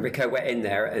 And Ricko went in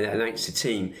there and announced the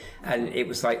team, and it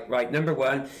was like, right, number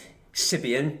one,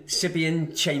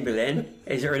 Sibian Chamberlain.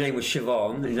 Her name was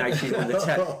Siobhan, and now she's on the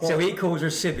top. So he calls her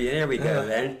Sibian. There we go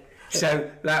then. So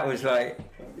that was like,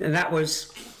 and that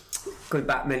was going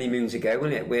back many moons ago,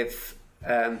 wasn't it? With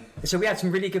so we had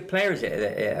some really good players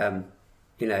down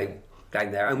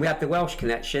there, and we had the Welsh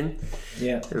connection.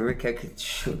 Yeah, and Ricko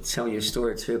could tell you a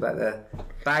story or two about the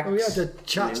bags. Well, we had the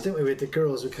chats, didn't we, with the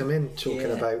girls who come in talking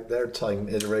about their time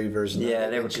in Rovers. And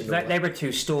they were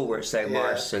two stalwarts, though,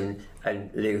 Morris and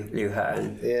Lou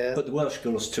Hutton. Yeah, but the Welsh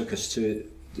girls took us to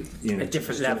a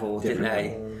different level, didn't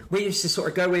they? We used to sort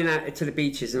of go in to the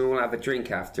beaches and all have a drink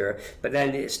after, but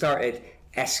then it started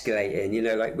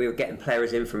escalating. Like we were getting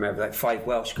players in from everywhere. Like 5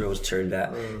 Welsh girls turned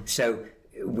up, so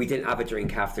we didn't have a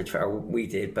drink after, or we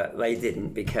did, but they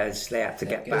didn't because they had to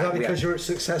get back. Was that because you were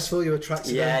successful, you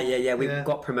attracted them? Yeah. We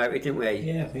got promoted, didn't we?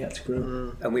 Yeah, we had to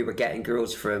grow. And we were getting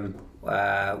girls from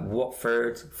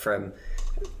Watford, from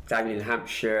down in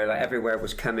Hampshire, like everywhere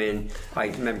was coming. I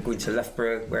remember going to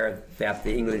Loughborough where they have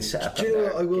the England set up. Do you know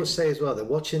what I will say as well? That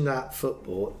watching that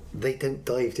football, they don't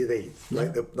dive, do they?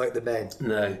 Like the men.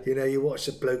 No. You watch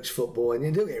the blokes football, and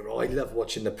you don't get it wrong. I love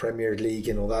watching the Premier League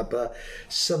and all that, but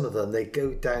some of them they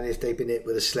go down if they've been hit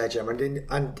with a sledgehammer,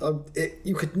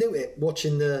 you could note it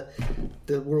watching the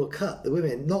World Cup. The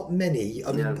women, not many.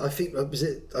 I mean, I think I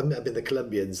might have been the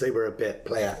Colombians. They were a bit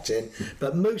play acting,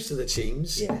 but most of the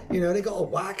teams, they got a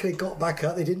whack. They got back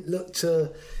up. They didn't look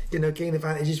to, gain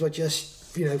advantages by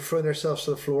just, throwing themselves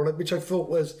to the floor, which I thought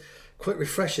was quite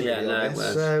refreshing. Yeah, no, it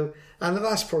was. So, and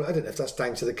that's probably, I don't know if that's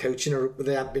down to the coaching or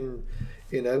they have been,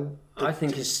 I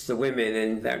think it's the women,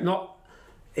 and they're not.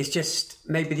 It's just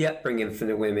maybe the upbringing for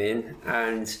the women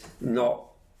and not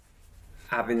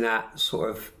having that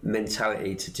sort of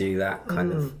mentality to do that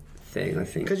kind of thing. I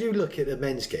think because you look at the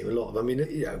men's game, a lot of. I mean,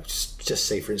 just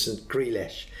say for instance,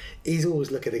 Grealish. He's always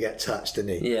looking to get touched,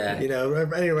 isn't he? Yeah.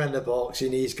 Running around the box,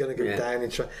 he's going to go down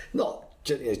and try. Not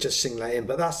just sing that in,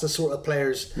 but that's the sort of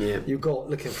players you've got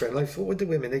looking for. And I thought with the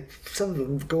women, some of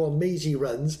them go on mazy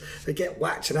runs, they get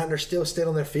whacked, and they're still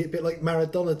on their feet, a bit like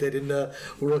Maradona did in the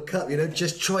World Cup.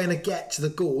 Just trying to get to the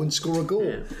goal and score a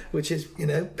goal, which is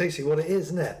basically what it is,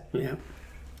 isn't it? Yeah.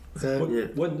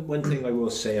 One thing I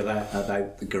will say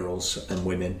about the girls and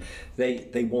women,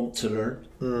 they want to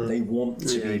learn, they want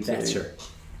to be better.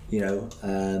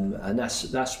 And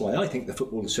that's why I think the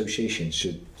Football Association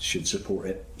should support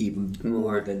it even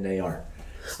more than they are.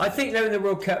 I think though in the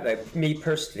World Cup, though, me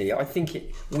personally, I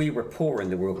think we were poor in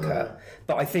the World Cup,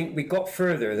 but I think we got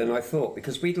further than I thought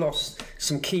because we'd lost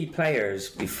some key players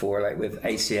before, like with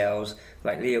ACLs,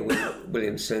 like Leah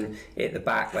Williamson at the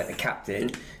back, like the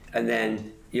captain, and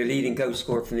then your leading goal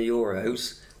scorer from the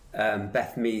Euros,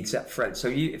 Beth Meads up front. So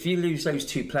if you lose those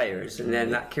 2 players, and then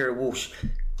that Kira Walsh,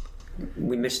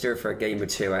 we missed her for a game or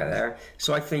 2 out there.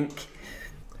 So I think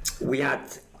we had...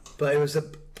 But it was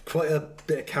quite a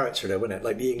bit of character there, wasn't it?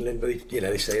 Like the England,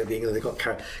 they say the England, they got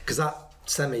character. Because that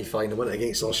semi-final went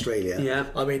against Australia. Yeah.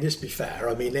 I mean, just to be fair,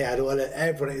 I mean, they had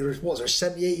everyone, there was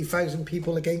 70,000-80,000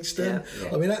 people against them.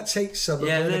 Yeah. I mean, that takes some of the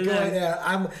guy there.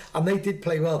 And they did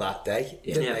play well that day,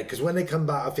 didn't they? Because when they come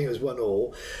back, I think it was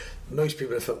 1-1. Most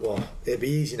people have thought, well, it'd be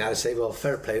easy now to say, well,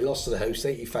 fair play, lost to the host,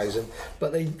 80,000,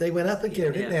 but they went up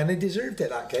again, didn't they? And they deserved it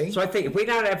that game. So I think if we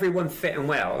had everyone fit and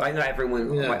well, I know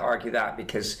everyone might argue that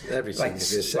because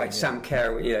Sam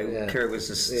Kerr, Kerr was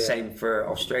the same for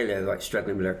Australia, like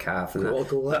struggling with her calf and what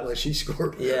goal that was she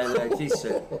scored? Yeah, no,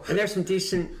 decent. And there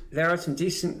are some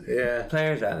decent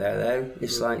players out there though.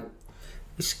 It's like.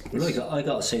 I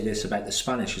got to say this about the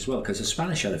Spanish as well, because the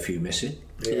Spanish had a few missing.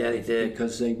 Yeah, they did.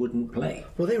 Because they wouldn't play.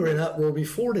 Well, they were in uproar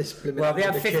before this. Well, they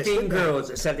had 15 girls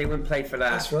that said they wouldn't play for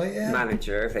that. That's right, yeah.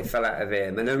 Manager if they fell out of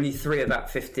him, and only 3 of that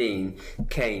 15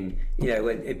 came. You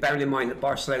know, bearing in mind that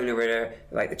Barcelona were there,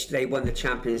 like they won the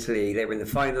Champions League, they were in the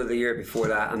final the year before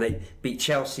that, and they beat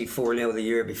Chelsea 4-0 the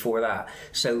year before that.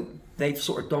 So they've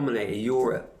sort of dominated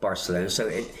Europe, Barcelona. So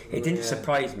it didn't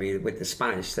surprise me with the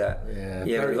Spanish that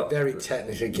very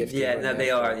technically gifted. Yeah, no,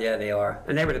 they are. Yeah, they are,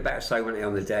 and they were the better side, weren't they,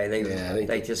 on the day?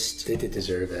 They did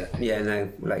deserve it. Yeah,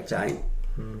 no, like that.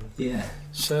 Yeah.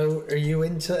 So, are you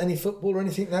into any football or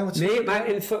anything now? Me, I'm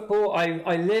in football.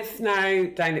 I live now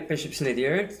down at Bishop's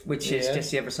Lydiard, which is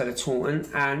just the other side of Taunton,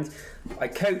 and I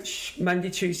coach Monday,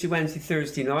 Tuesday, Wednesday,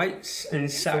 Thursday nights, and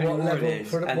Saturday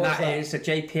mornings, and that is a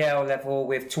JPL level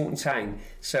with Taunton Town.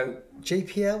 So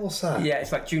JPL, what's that? Yeah,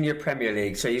 it's like Junior Premier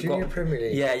League. So you've got Premier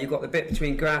League. Yeah, you've got the bit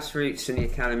between grassroots and the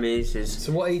academies.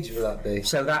 So what age will that be?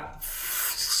 So that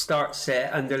starts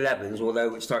at under 11s,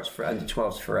 although it starts for under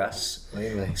 12s for us.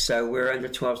 Really? So we're under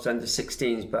 12s to under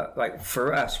 16s, but like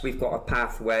for us, we've got a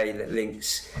pathway that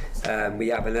links. We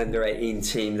have an under 18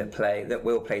 team that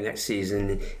will play next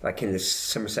season, like in the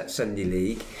Somerset Sunday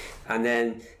League, and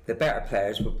then the better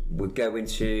players would go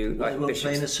into like will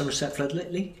play in the Somerset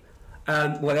Floodlit League.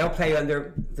 Well, they'll play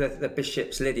under the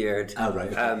Bishop's Lydiard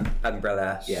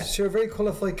umbrella. Yeah. So you're a very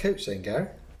qualified coach then, Gary?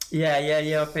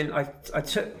 Yeah. I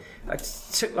took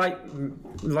like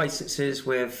licenses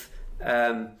with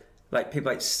like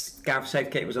people like Gareth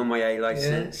Southgate was on my A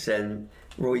license, and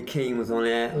Roy Keane was on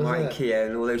it, Martin Keogh,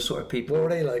 and all those sort of people. What were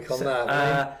they like on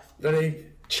that? Were they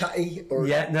chatty? Or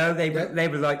they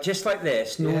were like just like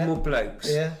this, normal blokes.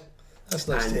 Yeah. That's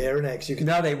nice to hear, isn't it?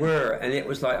 No, they were, and it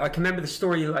was like I can remember the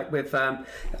story like with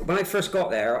when I first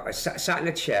got there. I sat in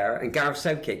a chair, and Gareth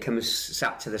Southgate came and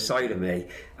sat to the side of me,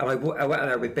 and I went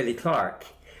there with Billy Clark,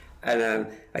 and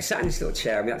I sat in this little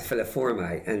chair. And we had to fill a form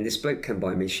out, and this bloke came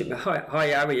by me, shook me, hi,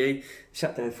 how are you?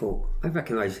 Sat down and thought, I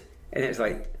recognise. And it was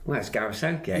like, well, it's Gareth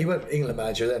Southgate. He wasn't England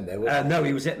manager then, though, was he? No,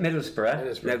 he was at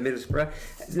Middlesbrough. Middlesbrough.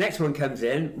 The next one comes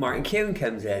in, Martin Keogh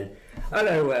comes in.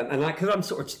 Hello, and because I'm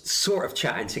sort of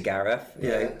chatting to Gareth,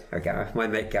 or Gareth, my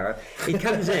mate Gareth. He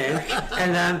comes in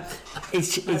and he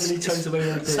speaks to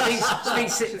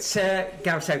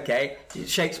Gareth Southgate,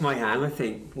 shakes my hand. I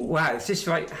think, wow, is this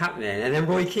like happening? And then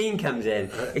Roy Keane comes in,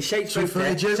 he shakes my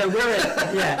hand. So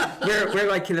we're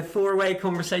like in a 4-way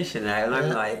conversation now, and I'm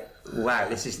like, wow,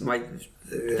 this is my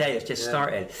day has just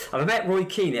started. And I met Roy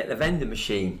Keane at the vending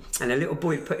machine, and a little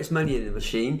boy put his money in the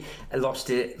machine and lost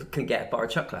it, couldn't get a bar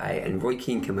of chocolate out, and Roy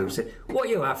Keane came over and said, what are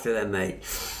you after then, mate?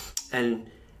 And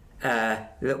the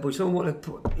little boy said, I want a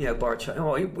bar of chocolate.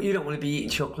 Oh, you don't want to be eating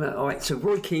chocolate? All right. So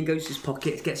Roy Keane goes to his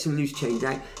pocket, gets some loose change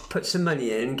out, puts some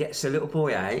money in, gets the little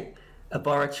boy out a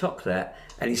bar of chocolate,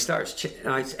 and he starts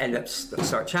I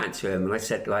start chatting to him, and I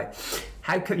said, like,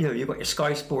 how come you've got your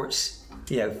Sky Sports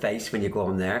face when you go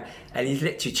on there, and he's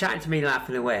literally chatting to me,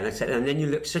 laughing away, and I said, and then you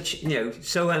look such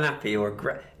so unhappy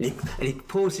and he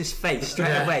pulls his face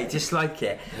straight away just like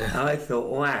it, and I thought,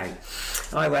 wow.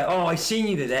 I went, I seen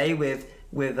you today with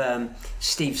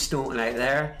Steve Staunton out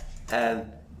there,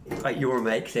 like your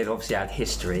mate, because they'd obviously had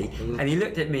history, and he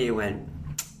looked at me and went,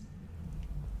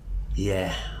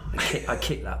 yeah, I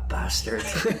kicked that bastard.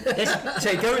 So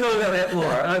it goes on a little bit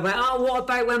more. And I went, what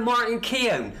about when Martin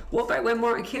Keogh? What about when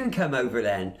Martin Keogh come over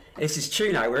then? This is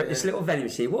true now, we're at this little vending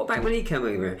machine. What about when he come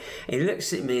over? And he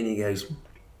looks at me and he goes,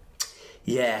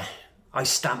 yeah, I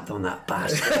stamped on that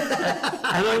bastard.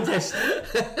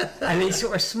 And he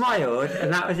sort of smiled,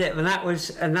 and that was it.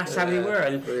 And that's how we were.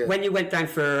 And when you went down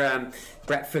for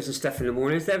breakfast and stuff in the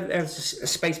mornings, there was a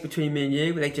space between me and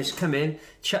you where they just come in,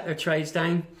 chuck their trays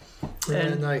down.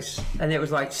 Nice. And it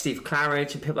was like Steve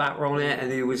Claridge and people that were on it,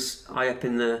 and he was high up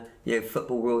in the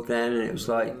football world then, and it was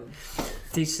like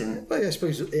decent. Well, I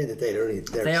suppose at the end of the day,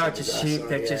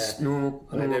 they're just normal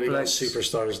I know we got blokes.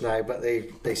 superstars now, but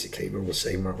they basically were all the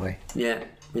same, weren't we? Yeah,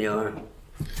 we are.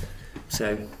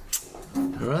 So,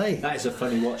 right. That is a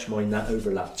funny watch, mine, that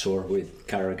overlap tour with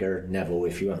Carragher, Neville,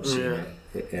 if you haven't seen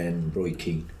it, and Roy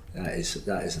Keane. That is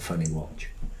a funny watch.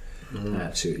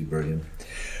 Absolutely brilliant.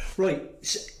 Right,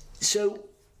 so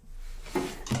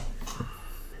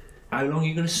how long are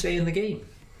you going to stay in the game?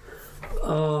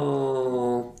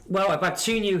 Oh, well, I've had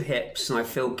 2 new hips and I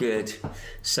feel good.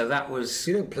 So that was...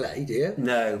 You don't play, do you?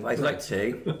 No, I'd like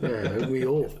to. Yeah, we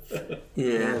all.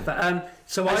 Yeah, but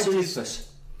so how's I lupus?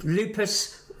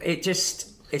 Lupus,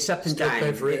 it's up and down.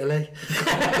 Still for Italy.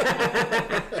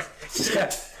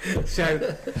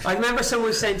 So I remember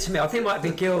someone saying to me, I think it might have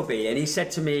been Gilby, and he said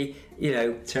to me,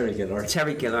 Terry Gillard,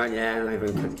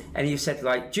 and he said,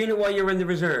 like, do you know why you're in the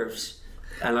reserves?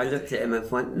 And I looked at him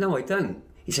and went, no, I don't.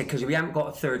 He said, because we haven't got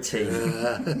a third team.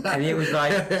 And it was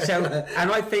like, so,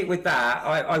 and I think with that,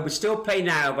 I would still play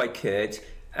now if I could.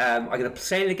 I'm going to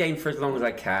play in the game for as long as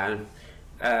I can,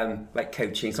 like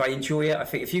coaching. So I enjoy it. I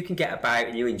think if you can get about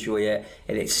and you enjoy it,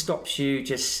 and it stops you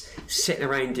just sitting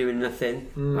around doing nothing,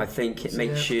 I think it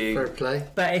makes you... Fair play.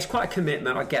 But it's quite a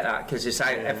commitment, I get that, because it's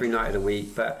out every night of the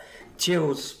week. But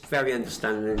Jill's very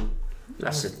understanding.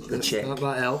 That's the chick.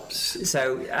 That helps.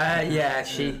 So yeah,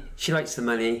 she likes the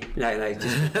money. No,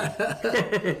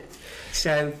 just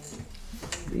so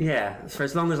yeah, for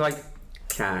as long as I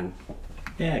can.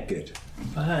 Yeah, good.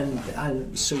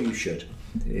 And so you should.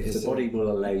 If the body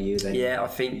will allow you, then I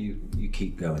think you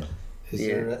keep going. Is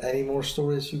there any more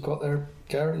stories you've got there,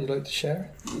 Garrett, you'd like to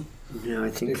share? No, I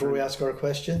think before we ask our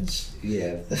questions.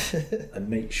 Yeah, and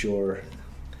make sure.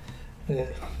 Yeah.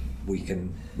 We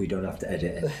don't have to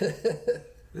edit it.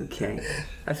 Okay,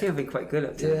 I think I've been quite good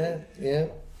at that. Yeah.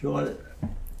 Do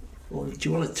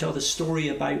you want to tell the story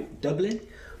about Dublin?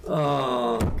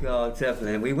 Oh God,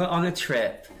 Dublin. We went on a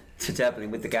trip to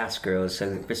Dublin with the Gas Girls, so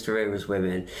the Bristol Rovers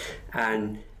women,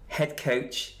 and head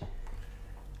coach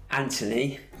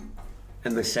Anthony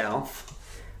and myself.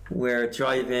 We're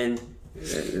driving.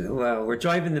 We're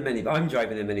driving the minibus. I'm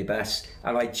driving the minibus,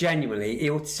 and I genuinely,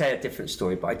 he'll say a different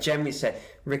story, but I genuinely said,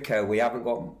 Ricko, we haven't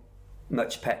got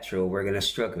much petrol, we're going to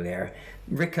struggle here.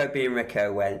 Ricko, being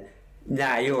Ricko, went,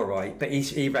 nah, you're all right, but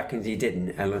he reckons he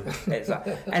didn't. And it's like,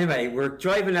 anyway, we're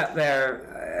driving up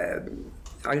there,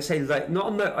 I'd say, like, I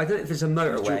don't know if there's a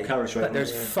motorway, but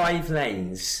there's 5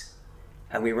 lanes,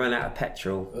 and we run out of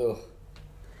petrol. Oh.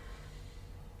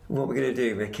 What are we going to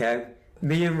do, Ricko?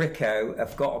 Me and Ricko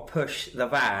have got to push the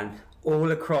van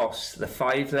all across the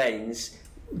 5 lanes,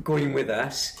 going with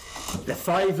us, the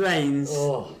 5 lanes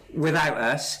without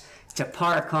us, to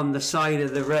park on the side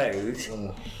of the road.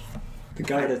 The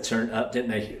guy that turned up, didn't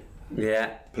they?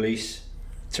 Yeah. Police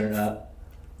turned up,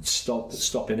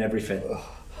 stopping everything.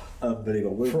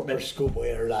 Unbelievable. Proper schoolboy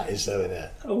error that is, though, isn't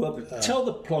it? Oh, well, tell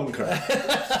the plonker.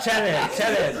 Tell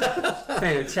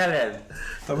him.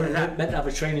 We were meant to have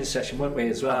a training session, weren't we,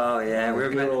 as well? Oh, yeah. We were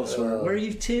girls were, where are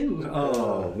you two?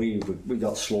 Oh, we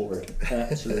got slaughtered.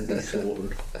 Absolutely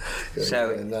slaughtered.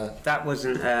 So that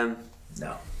wasn't... No.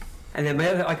 And then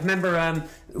I can remember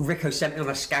Ricko sent me on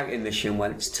a scouting mission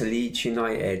once to Leeds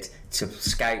United to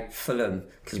scout Fulham,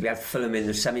 because we had Fulham in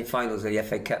the semi-finals of the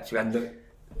FA Cup. So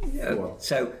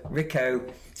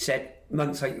Ricko said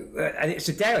months like, and it's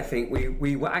a day I think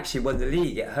we actually won the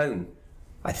league at home,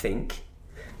 I think.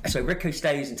 So Ricko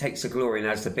stays and takes the glory and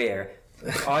has the beer.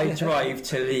 I drive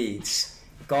to Leeds.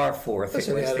 Garfor, I think. That's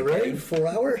only out the road, 4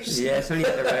 hours. Yeah, it's only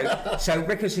out the road. So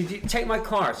Ricko said, take my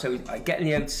car. So I get in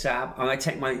the old Sab and I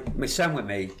take my son with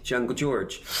me, Jungle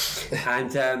George.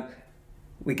 And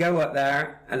we go up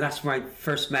there, and that's when I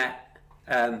first met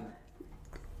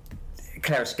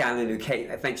Claire Scanlon, who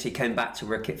eventually came back to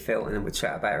work at Filton, and we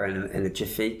chat about her in a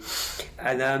jiffy.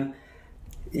 And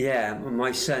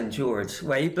my son George,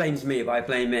 well, he blames me, but I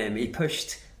blame him. He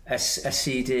pushed a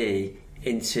CD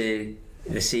into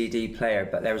the CD player,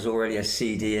 but there was already a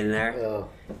CD in there,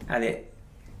 and it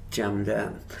jammed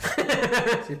up.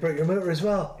 So you broke your motor as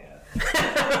well? Yeah.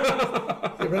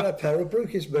 You ran a power, broke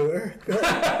his motor.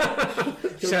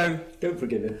 So don't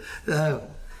forgive him. No.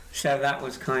 So that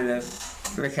was kind of...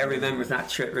 Ricko remembers that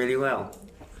trip really well,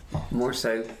 more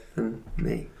so than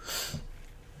me.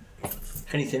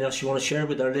 Anything else you want to share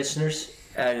with our listeners?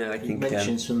 No, I think... You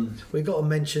mentioned some... We've got to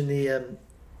mention the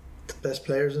best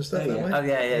players and stuff, haven't we? Oh,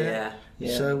 yeah.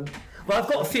 So... Well, I've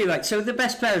got a few, like... So the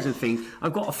best players and things,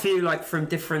 I've got a few, like, from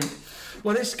different...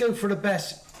 Well, let's go for the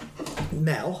best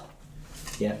male.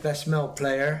 Yeah. Best male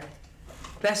player.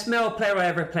 Best male player I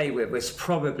ever played with was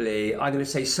probably, I'm going to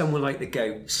say, someone like the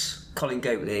Goats, Colin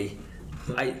Goatley.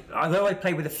 Although I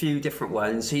played with a few different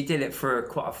ones, he did it for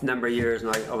quite a number of years,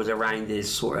 and I was around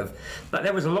his sort of... But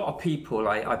there was a lot of people.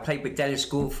 I played with Dennis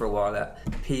Gould for a while at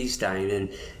Peasdown,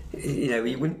 and you know,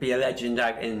 he wouldn't be a legend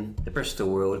out in the Bristol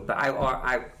world, but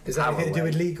out is that anything to do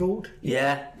with Lee Gould?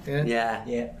 Yeah.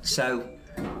 Yeah. So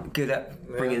good at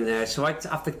bringing there. So I'd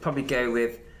have to probably go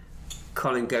with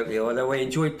Colin Goatley, although I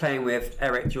enjoyed playing with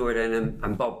Eric Jordan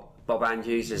and Bob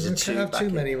Andrews as a two. You can't have too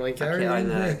many, Mike Gary. I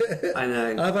know.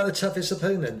 How about the toughest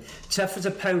opponent? Toughest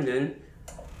opponent,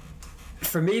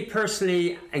 for me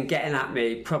personally, and getting at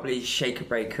me, probably Shaker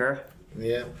Breaker.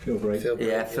 Yeah, Phil Break.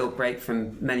 Phil Break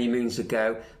from many moons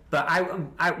ago. But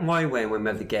out my way when we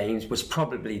had the games was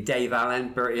probably Dave Allen,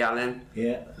 Bertie Allen.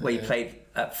 Yeah. Where he played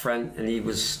up front, and he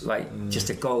was like just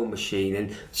a goal machine.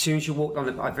 And as soon as you walked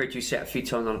on I've heard you say it a few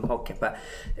times on the podcast, but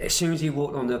as soon as you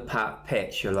walked on the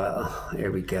pitch, you're like, oh, here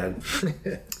we go.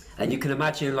 And you can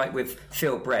imagine, like with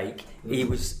Phil Break, he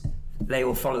was they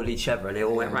all followed each other and they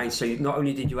all went round. So not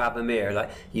only did you have them here, like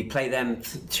you play them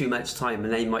too much time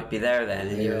and they might be there then,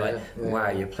 and you're like, wow,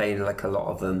 you're playing like a lot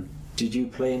of them. Did you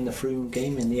play in the Froome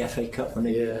game in the FA Cup when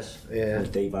they did this? Yeah. Where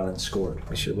Dave Allen scored?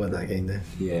 We should have won that game then.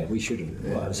 Yeah, we should have.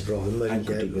 Yeah, that was the problem.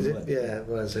 Was it? Yeah, it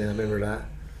was. I remember that.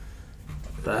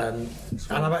 And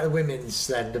about the women's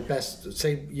then, the best.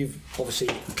 Say you've obviously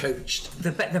coached.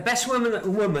 The best woman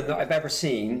that I've ever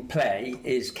seen play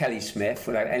is Kelly Smith,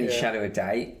 without any shadow of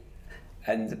doubt.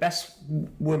 And the best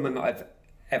woman that I've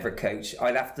ever coached,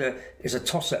 there's a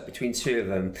toss-up between two of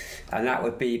them, and that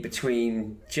would be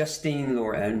between Justine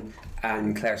Lorton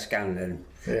and Claire Scanlon.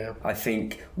 Yeah. I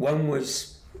think one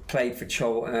played for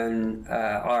Charlton,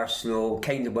 Arsenal,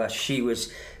 came to us. She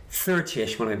was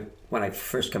 30ish when I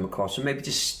first came across her, maybe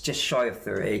just shy of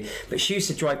 30. But she used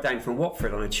to drive down from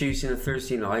Watford on a Tuesday and a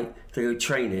Thursday night to go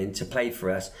training to play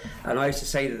for us. And I used to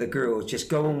say to the girls, just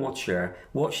go and watch her.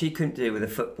 What she couldn't do with the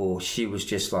football, she was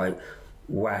just like,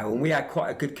 wow. And we had quite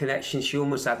a good connection. She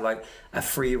almost had like a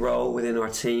free role within our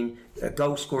team, a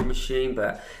goal scoring machine.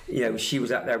 But you know, she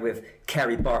was up there with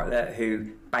Kerry Bartlett,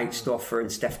 who bounced off her,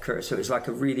 and Steph Curtis. So it was like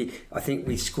I think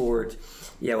we scored,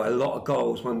 you know, a lot of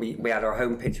goals when we had our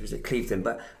home pitch was at Clevedon.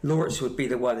 But Lawrence would be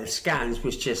the one. Scans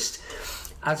was just,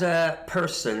 as a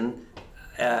person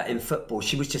in football,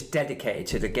 she was just dedicated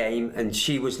to the game, and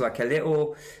she was like a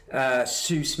little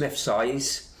Sue Smith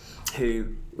size,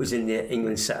 who was in the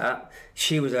England setup.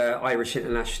 She was an Irish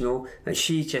international, and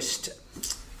she just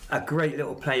a great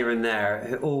little player in there,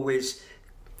 who always,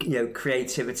 you know,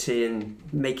 creativity and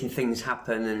making things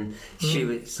happen, and she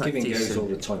was like giving goals all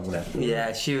the time, whatever.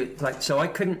 Yeah, she was like, so I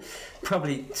couldn't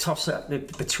probably toss up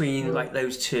between like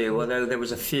those two, although there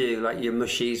was a few, like your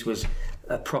Mushies was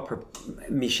a proper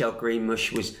Michelle Green.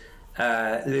 Mush was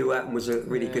Lou Hutton was a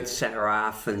really good centre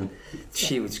half, and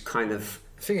she was kind of.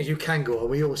 The thing is, you can go, and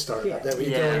we all start like that.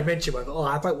 You mentioned one. Oh,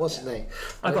 how about what's his name?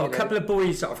 I've got a couple of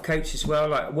boys that I've coached as well.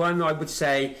 Like one, I would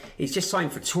say he's just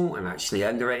signed for Taunton actually,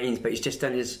 under 18s, but he's just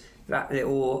done that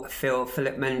little Philip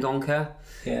Mendonca.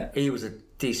 Yeah, he was a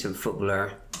decent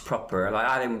footballer, proper. Like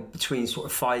I had him between sort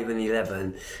of 5 and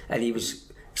 11, and he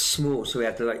was small, so he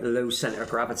had the low centre of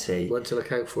gravity. One to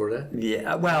look out for there.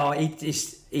 Yeah, well, he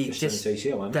just done his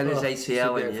ACL,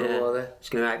 and he's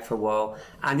going out for a while.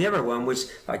 And the other one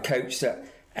was I coached that.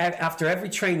 After every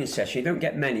training session, you don't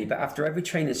get many, but after every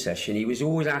training session, he was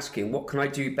always asking, "What can I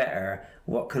do better?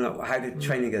 How did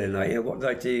training go tonight? You know, what did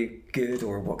I do good,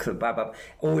 or what could I blah blah?"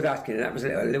 Always asking. And that was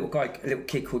a little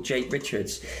kid called Jake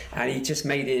Richards, and he just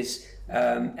made his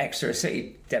Exeter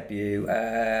City debut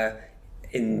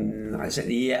in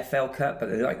the EFL Cup,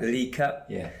 but like the League Cup.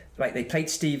 Yeah, like they played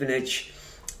Stevenage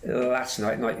last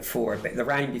night before, but the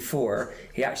round before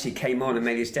he actually came on and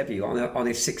made his debut on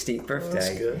his 16th birthday.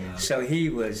 That's good. Yeah. So he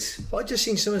was. Well, I just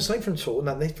seen someone sign from Taunton,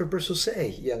 haven't they, for Bristol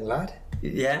City, young lad.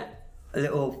 Yeah, a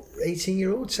little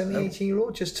 18-year-old,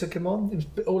 18-year-old just took him on. It was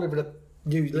all over the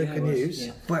local news.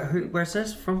 Yeah. Where's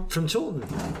this from? From Taunton.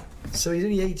 So he's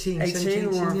only 18, 17,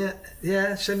 or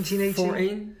yeah, 17, 18.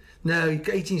 14. No,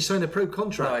 18 signed a pro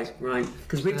contract. Right.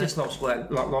 Because we just lost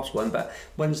one, but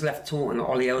one's left Taunton.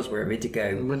 Ollie Ellsworth ready to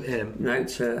go. Went him. No,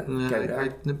 to go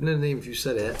there. No name if you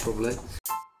said it, probably.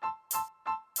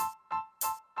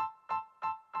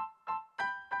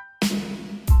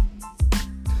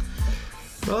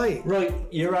 Right,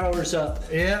 your hour's up.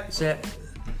 Yeah. That's it.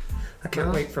 I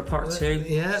can't wait for part 2.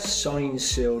 Yeah. Signed,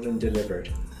 sealed and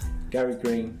delivered. Gary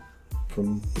Green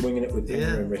from Winging It with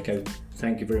Payner and Ricko.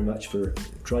 Thank you very much for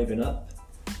driving up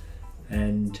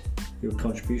and your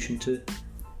contribution to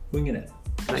Winging It.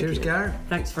 Cheers, Gary.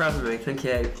 Thanks for having me. Thank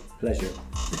you. Pleasure.